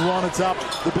Kansas has run atop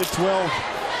the Big 12.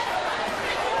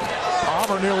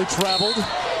 Palmer nearly traveled.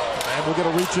 And we'll get a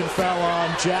reach-in foul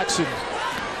on Jackson.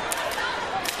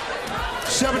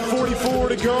 7:44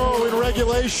 to go in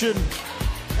regulation.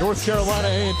 North Carolina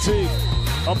A&T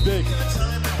up big.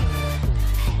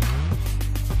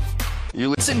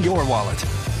 It's in your wallet.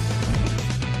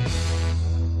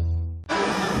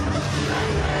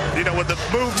 You know, with the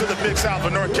move to the Big South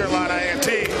of North Carolina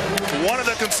A&T, one of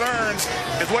the concerns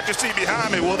is what you see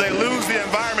behind me. Will they lose the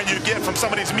environment you get from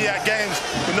some of these MEAC games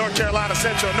with North Carolina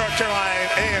Central and North Carolina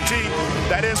A&T?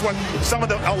 That is what some of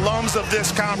the alums of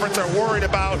this conference are worried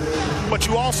about. But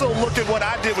you also look at what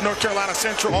I did with North Carolina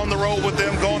Central on the road with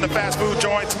them, going to fast food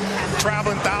joints,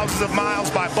 traveling thousands of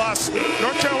miles by bus.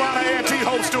 North Carolina A&T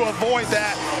hopes to avoid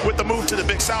that with the move to the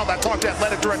Big South. I talked to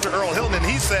Athletic Director Earl Hilton, and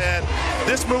he said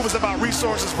this move is about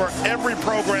resources for every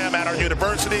program at our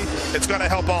university. It's going to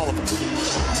help all of us.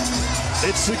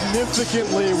 It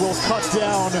significantly will cut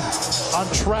down on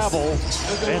travel,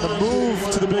 and the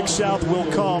move to the Big South will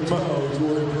come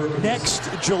next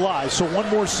July. So 1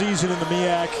 more season in the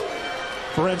MEAC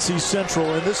for NC Central,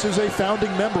 and this is a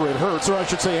founding member. It hurts, or I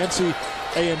should say NC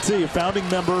A&T, a founding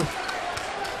member.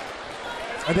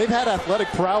 And they've had athletic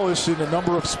prowess in a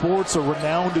number of sports, a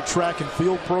renowned track and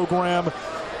field program,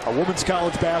 a women's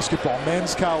college basketball,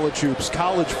 men's college hoops,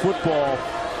 college football.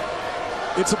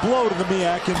 It's a blow to the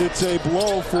MEAC, and it's a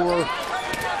blow for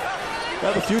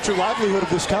the future livelihood of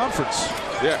this conference.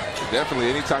 Yeah, definitely.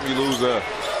 Anytime you lose a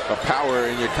power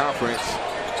in your conference,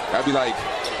 that'd be like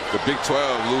the Big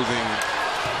 12 losing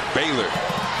Baylor.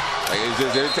 Like it's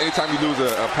just anytime you lose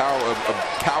a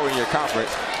power in your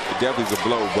conference, it definitely is a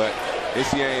blow. But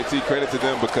NC A&T, credit to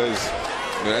them because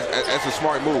that's a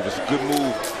smart move. It's a good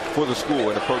move for the school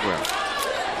and the program.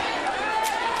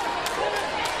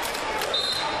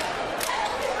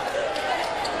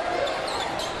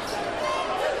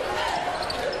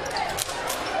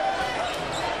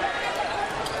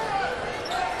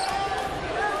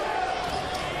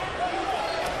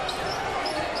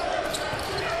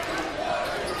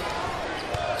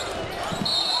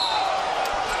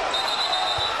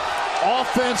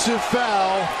 Offensive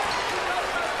foul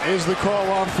is the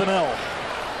call on Fennell.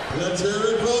 Let's hear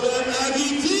it for them,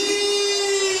 Aggie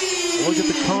team! Look at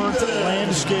the current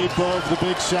landscape of the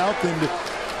Big South, and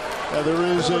there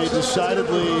is a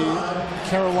decidedly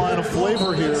Carolina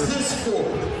flavor here.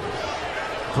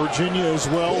 Virginia as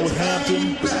well with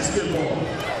Hampton. MEAC Basketball.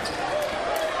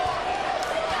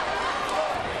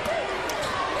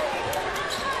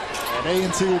 And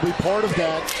A&T will be part of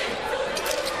that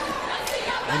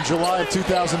in July of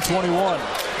 2021.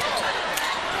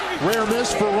 Rare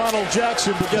miss for Ronald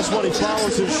Jackson, but guess what? He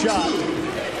follows his shot.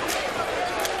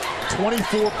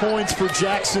 24 points for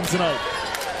Jackson tonight.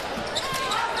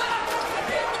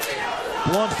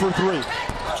 Blunt for 3.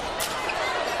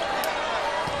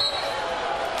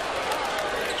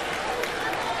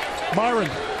 Myron.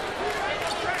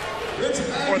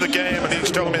 For the game, and he's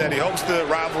telling me that he hopes the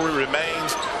rivalry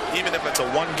remains, even if it's a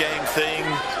one-game thing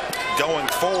going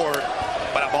forward.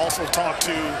 But I've also talked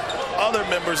to other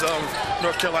members of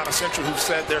North Carolina Central who've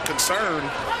said they're concerned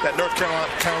that North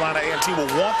Carolina A&T will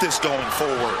want this going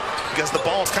forward because the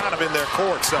ball's kind of in their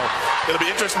court. So it'll be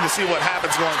interesting to see what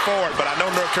happens going forward. But I know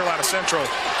North Carolina Central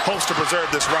hopes to preserve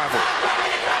this rivalry.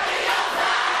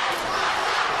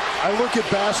 I look at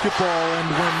basketball, and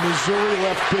when Missouri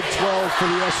left Big 12 for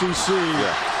the SEC,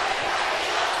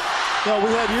 we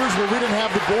had years where we didn't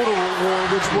have the border war,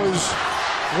 which was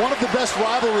one of the best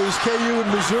rivalries, KU and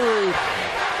Missouri,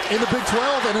 in the Big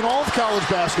 12 and in all of college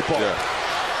basketball.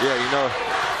 Yeah, you know,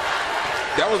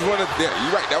 that was one of you're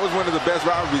right. That was one of the best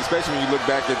rivalries, especially when you look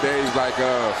back at days like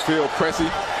Phil Pressey,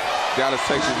 Dallas,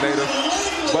 Texas native.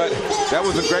 But that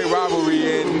was a great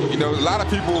rivalry, and you know, a lot of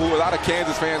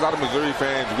Kansas fans, a lot of Missouri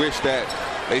fans wish that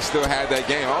they still had that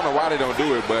game. I don't know why they don't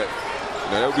do it, but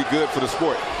you know, that would be good for the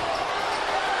sport.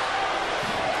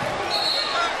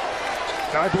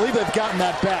 I believe they've gotten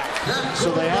that back,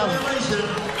 so they have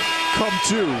come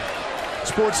to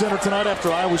Sports Center tonight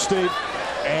after Iowa State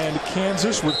and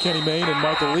Kansas with Kenny Mayne and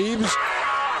Michael Eaves.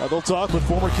 They'll talk with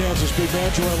former Kansas big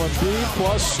man Joel Embiid,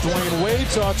 plus Dwayne Wade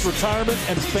talks retirement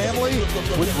and family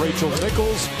with Rachel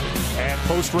Nichols, and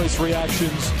post-race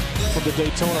reactions from the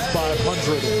Daytona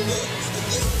 500.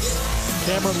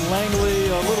 Cameron Langley,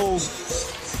 a little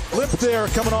lip there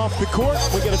coming off the court.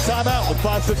 We get a timeout with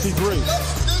 5:53.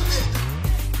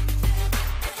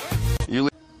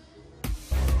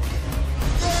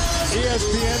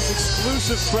 ESPN's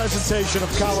exclusive presentation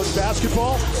of college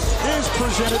basketball is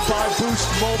presented by Boost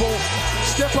Mobile.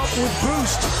 Step up with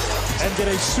Boost and get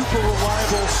a super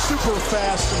reliable, super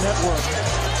fast network.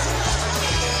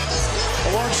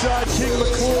 Alongside King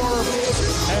McClure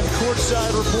and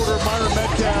courtside reporter Myron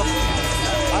Metcalf,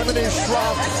 I'm Anish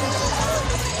Shroff.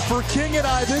 For King and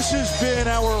I, this has been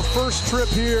our first trip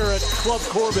here at Club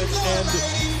Corbett, and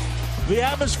the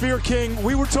atmosphere, King,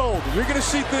 we were told you're going to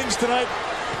see things tonight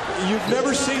you've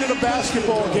never seen in a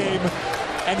basketball game,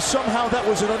 and somehow that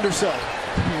was an undersell.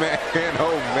 Man,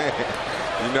 oh man.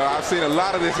 You know, I've seen a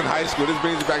lot of this in high school. This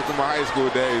brings me back to my high school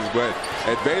days, but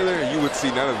at Baylor, you would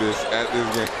see none of this at this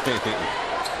game.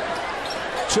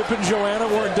 Chip and Joanna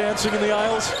weren't dancing in the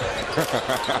aisles?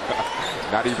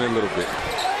 Not even a little bit.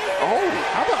 Oh,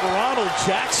 how about Ronald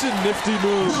Jackson? Nifty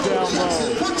move down low.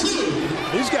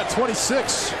 He's got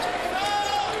 26.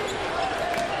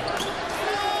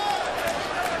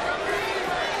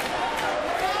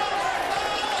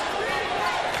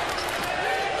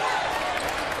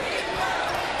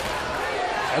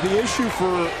 The issue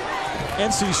for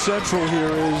NC Central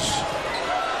here is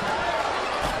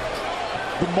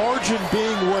the margin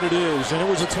being what it is, and it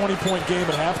was a 20-point game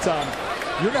at halftime.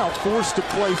 You're now forced to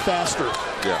play faster.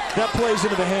 Yeah. That plays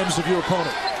into the hands of your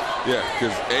opponent. Yeah,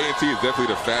 because A&T is definitely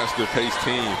the faster-paced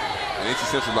team, and NC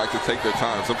Central like to take their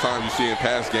time. Sometimes you see in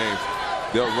past games,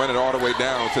 they'll run it all the way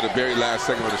down to the very last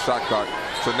second of the shot clock.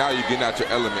 So now you're getting out your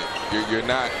element. You're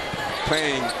not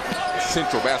playing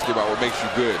Central basketball, what makes you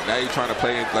good. Now you're trying to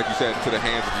play, like you said, to the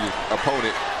hands of your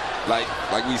opponent,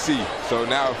 like we see. So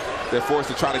now they're forced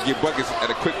to try to get buckets at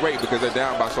a quick rate because they're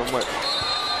down by so much.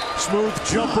 Smooth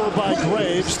jumper by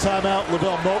Graves. Timeout,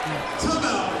 Lavelle Moulton.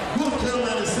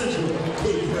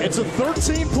 It's a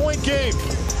 13-point game.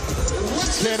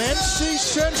 Can NC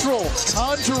Central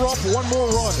conjure up one more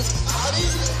run?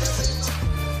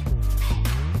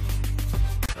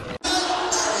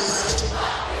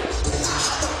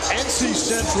 NC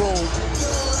Central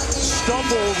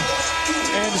stumbled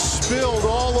and spilled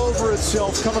all over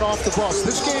itself coming off the bus.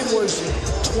 This game was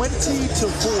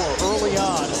 20-4 early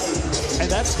on, and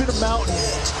that's been a mountain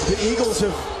the Eagles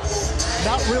have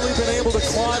not really been able to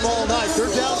climb all night.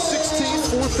 They're down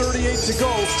 16, 4:38 to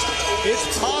go.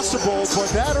 It's possible, but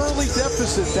that early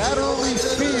deficit, that early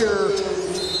fear,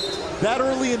 that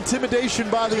early intimidation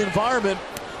by the environment,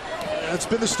 that's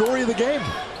been the story of the game.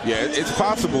 Yeah, it's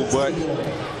possible, but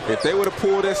if they were to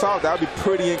pull this off, that would be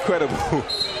pretty incredible.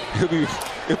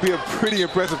 It'd be a pretty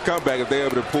impressive comeback if they're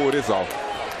able to pull this off.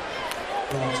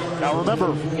 Now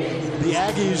remember, the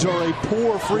Aggies are a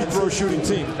poor free throw shooting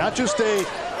team. Not just a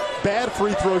bad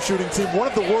free throw shooting team, one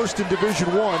of the worst in Division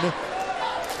I.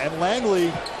 And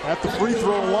Langley at the free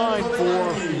throw line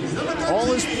for all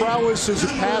his prowess as a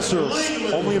passer,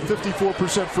 only a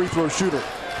 54% free throw shooter.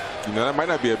 You know, that might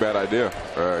not be a bad idea.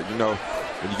 You know,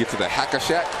 when you get to the hacker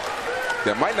shack,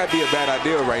 that might not be a bad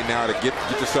idea right now to get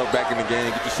yourself back in the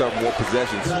game, get yourself more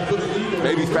possessions.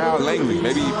 Maybe foul Langley.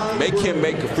 Maybe make him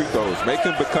make free throws. Make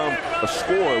him become a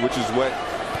scorer, which is what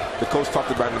the coach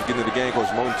talked about in the beginning of the game.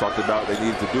 Coach Moan talked about they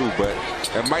needed to do. But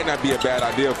it might not be a bad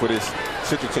idea for this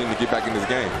Central team to get back in this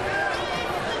game.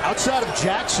 Outside of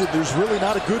Jackson, there's really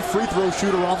not a good free throw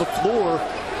shooter on the floor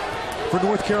for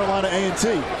North Carolina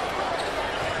A&T.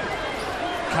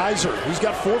 Kaiser, he's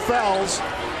got 4 fouls.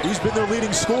 He's been their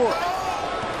leading scorer.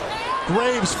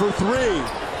 Graves for 3.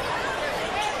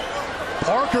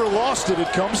 Parker lost it.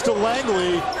 It comes to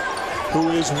Langley, who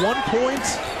is 1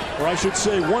 point, or I should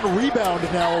say 1 rebound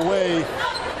now away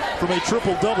from a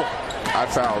triple-double. I'd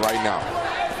foul right now.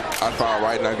 I'd foul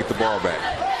right now and get the ball back.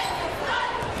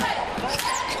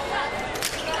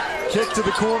 Kick to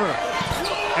the corner.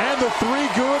 And the 3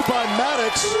 good by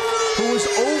Maddox, who was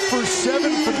 0 for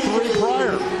 7 from 3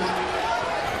 prior.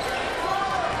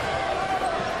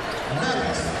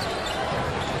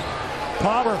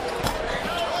 Palmer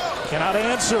cannot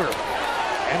answer.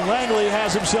 And Langley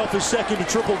has himself his second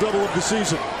triple-double of the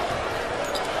season.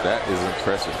 That is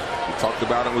impressive. We talked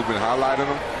about him. We've been highlighting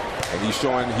him. And he's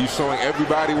showing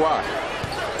everybody why.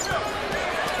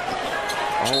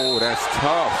 Oh, that's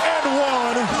tough. And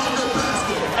 1.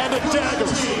 And a dagger.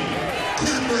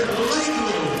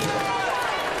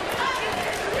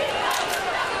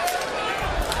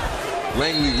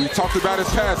 Langley, we talked about his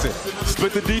passing.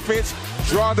 Split the defense,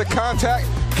 draw the contact.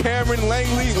 Cameron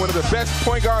Langley, one of the best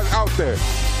point guards out there.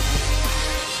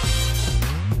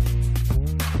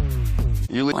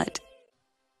 What?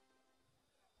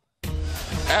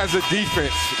 As a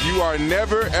defense, you are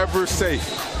never, ever safe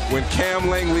when Cam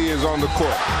Langley is on the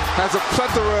court. Has a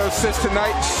plethora of assists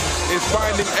tonight, is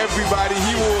finding everybody.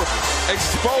 He will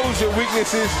expose your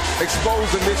weaknesses, expose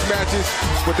the mismatches,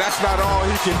 but that's not all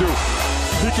he can do.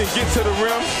 He can get to the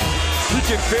rim. He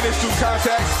can finish through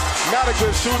contact. Not a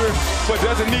good shooter, but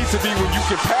doesn't need to be when you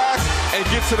can pass and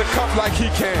get to the cup like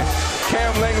he can.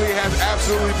 Cam Langley has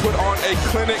absolutely put on a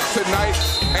clinic tonight,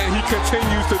 and he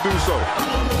continues to do so.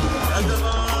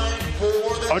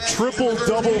 A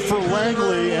triple-double for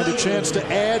Langley and a chance to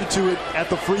add to it at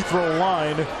the free throw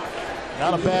line.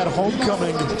 Not a bad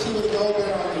homecoming.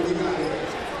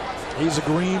 He's a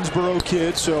Greensboro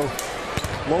kid, so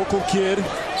local kid.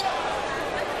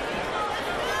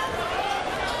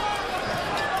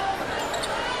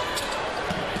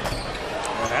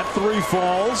 And that 3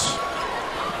 falls.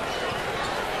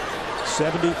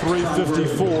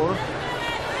 73-54.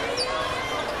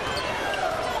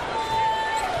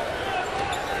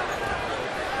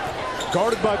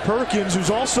 Guarded by Perkins, who's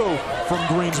also from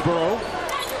Greensboro.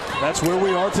 That's where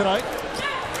we are tonight.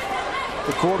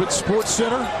 The Corbett Sports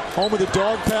Center, home of the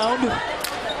Dog Pound.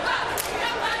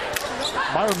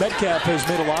 Myron Metcalf has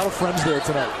made a lot of friends there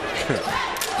tonight.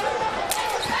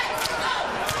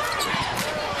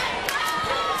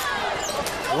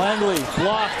 Langley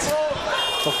blocked.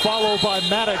 The follow by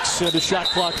Maddox and a shot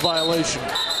clock violation.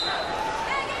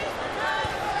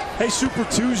 Hey, Super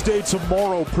Tuesday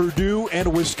tomorrow, Purdue and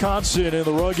Wisconsin in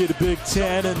the rugged Big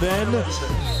Ten. And then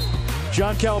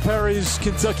John Calipari's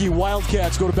Kentucky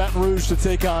Wildcats go to Baton Rouge to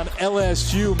take on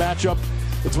LSU. Matchup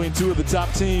between 2 of the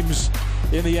top teams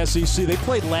in the SEC. They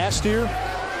played last year,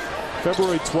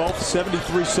 February 12th,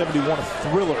 73-71, a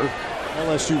thriller.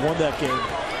 LSU won that game.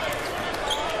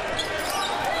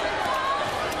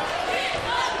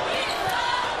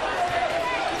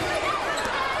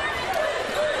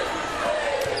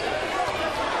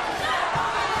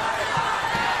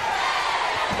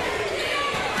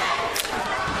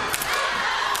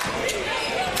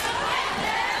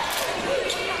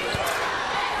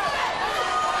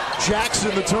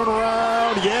 Jackson, the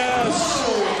turnaround,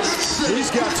 yes!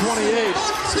 He's got 28.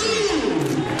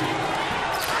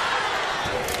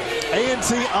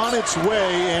 A&T on its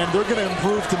way, and they're going to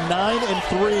improve to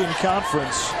 9-3 in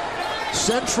conference.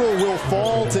 Central will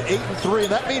fall to 8-3,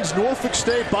 and that means Norfolk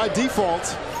State, by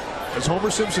default, as Homer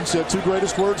Simpson said, 2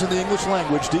 greatest words in the English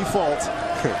language, default.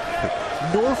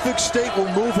 Norfolk State will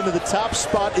move into the top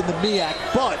spot in the MEAC,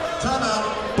 but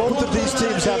both of these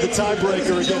teams have the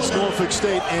tiebreaker against Norfolk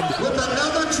State, and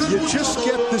you just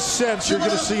get the sense you're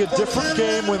going to see a different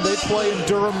game when they play in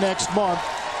Durham next month,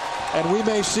 and we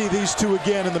may see these 2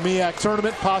 again in the MEAC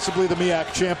tournament, possibly the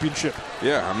MEAC championship.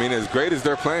 Yeah, I mean, as great as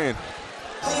they're playing,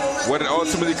 what it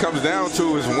ultimately comes down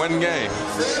to is one game.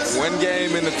 One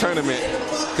game in the tournament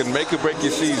can make or break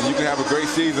your season. You can have a great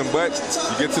season, but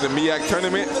you get to the MEAC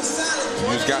tournament,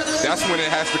 that's when it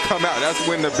has to come out. That's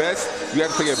when you have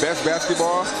to play your best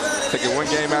basketball, take it one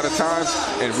game at a time,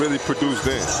 and really produce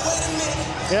then.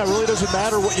 Yeah, it really doesn't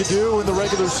matter what you do in the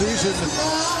regular season.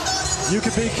 You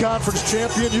could be conference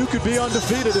champion, you could be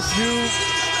undefeated. If you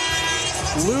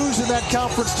lose in that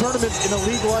conference tournament in a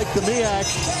league like the MEAC,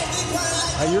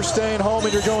 you're staying home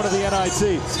and you're going to the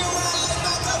NIT.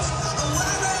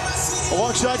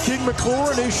 Alongside King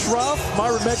McClure and Ish Shroff,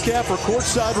 Myron Metcalf, our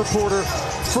courtside reporter.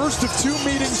 First of 2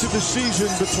 meetings of the season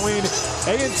between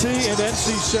A&T and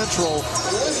NC Central.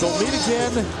 They'll meet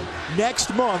again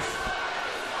next month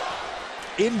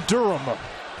in Durham.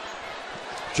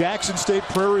 Jackson State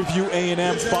Prairie View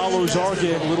A&M follows our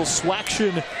game. A little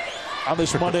swaction on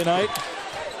this Monday night.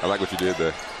 I like what you did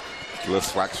there. A little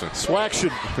swaction.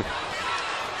 Swaction.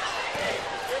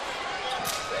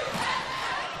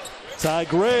 Ty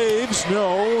Graves,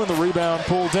 no, and the rebound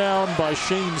pulled down by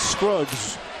Shane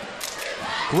Scruggs.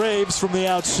 Graves from the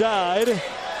outside.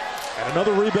 And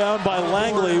another rebound by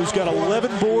Langley, who's got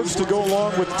 11 boards to go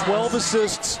along with 12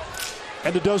 assists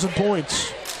and a dozen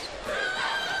points.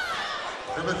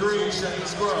 Number 3, Shane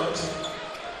Scruggs.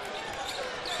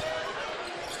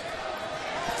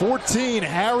 14,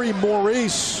 Harry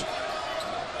Maurice.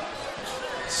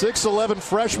 6'11"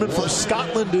 freshman from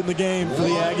Scotland in the game for the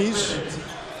Aggies.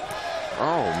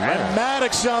 Oh, man. And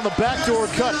Maddox on the backdoor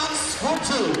cut.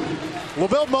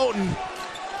 Lavelle Moten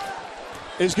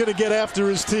is going to get after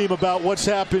his team about what's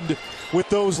happened with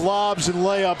those lobs and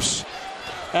layups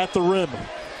at the rim.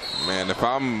 Man, if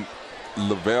I'm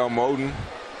Lavelle Moten,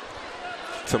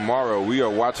 tomorrow we are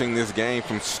watching this game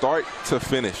from start to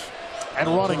finish. And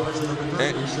running.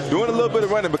 And doing a little bit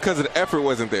of running because the effort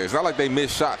wasn't there. It's not like they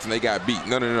missed shots and they got beat.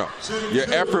 No, no, no. Your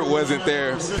effort wasn't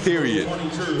there, period.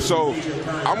 So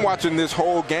I'm watching this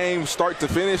whole game start to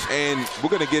finish, and we're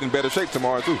going to get in better shape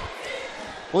tomorrow, too.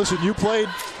 Listen, you played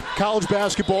college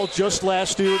basketball just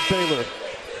last year at Baylor.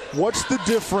 What's the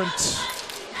difference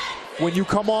when you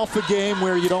come off a game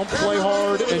where you don't play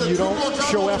hard and you don't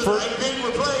show effort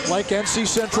like NC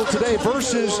Central today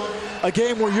versus a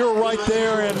game where you're right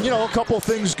there and, you know, a couple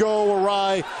things go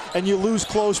awry and you lose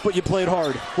close but you played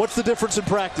hard? What's the difference in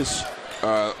practice?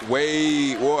 A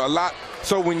lot.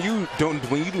 So when you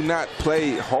do not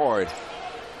play hard,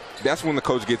 that's when the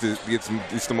coach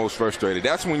gets the most frustrated.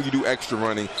 That's when you do extra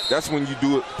running. That's when you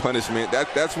do punishment.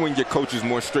 That's when your coach is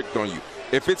more strict on you.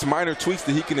 If it's minor tweaks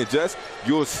that he can adjust,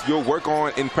 you'll work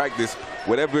on in practice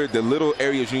whatever the little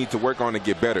areas you need to work on to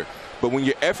get better. But when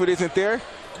your effort isn't there,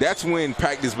 that's when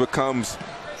practice becomes,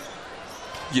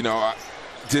 you know,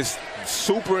 just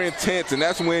super intense, and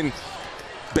that's when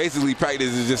basically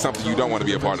practice is just something you don't want to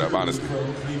be a part of, honestly.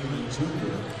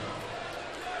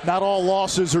 Not all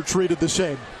losses are treated the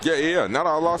same. Yeah. Not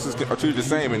all losses are treated the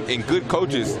same, and good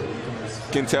coaches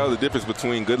can tell the difference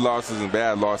between good losses and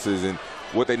bad losses and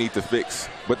what they need to fix.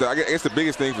 But I guess the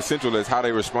biggest thing for Central is how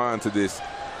they respond to this.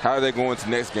 How are they going to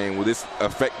next game? Will this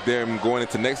affect them going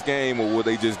into next game, or will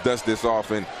they just dust this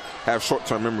off and have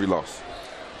short-term memory loss?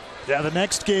 Yeah, the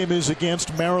next game is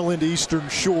against Maryland Eastern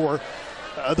Shore.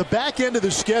 The back end of the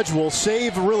schedule,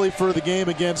 save really for the game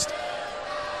against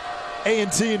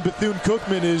A&T and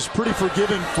Bethune-Cookman, is pretty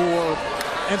forgiving for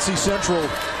NC Central.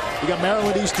 You got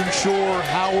Maryland Eastern Shore,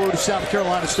 Howard, South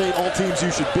Carolina State, all teams you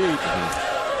should beat.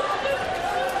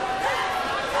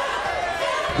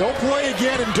 They'll play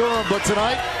again in Durham, but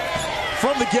tonight,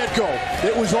 from the get-go,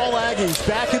 it was all Aggies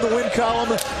back in the win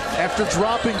column after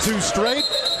dropping 2 straight.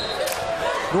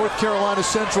 North Carolina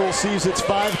Central sees its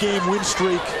 5-game win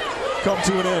streak come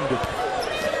to an end.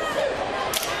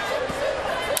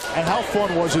 And how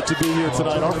fun was it to be here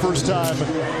tonight? Our first time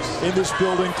in this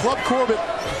building. Club Corbett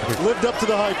lived up to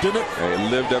the hype, didn't it?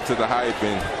 It lived up to the hype,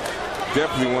 and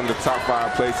definitely one of the top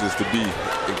 5 places to be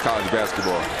in college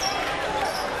basketball.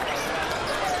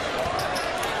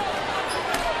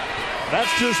 That's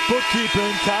just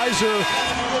bookkeeping. Kaiser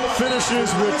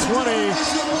finishes with 20,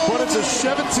 but it's a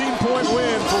 17-point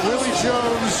win for Willie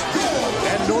Jones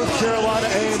and North Carolina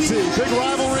A&T. Big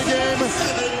rivalry game.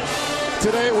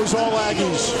 Today it was all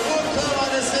Aggies.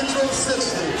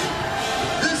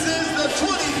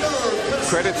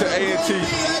 Credit to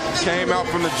A&T. Came out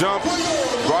from the jump,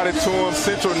 brought it to him.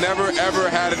 Central never, ever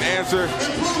had an answer.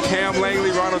 Cam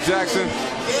Langley, Ronald Jackson,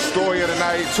 story of the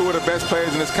night. 2 of the best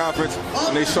players in this conference,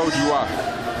 and they showed you why.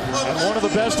 And one of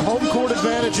the best home court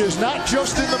advantages, not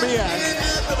just in the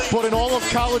MEAC, but in all of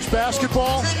college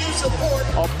basketball.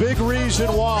 A big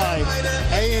reason why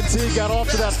A&T got off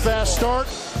to that fast start.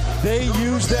 They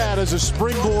used that as a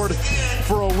springboard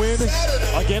for a win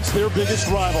against their biggest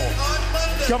rival.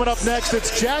 Coming up next,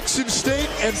 it's Jackson State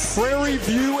and Prairie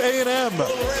View A&M.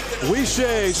 We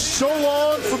say so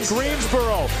long from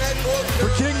Greensboro. For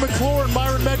King McClure and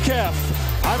Myron Metcalf,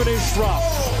 I'm Anish Shroff.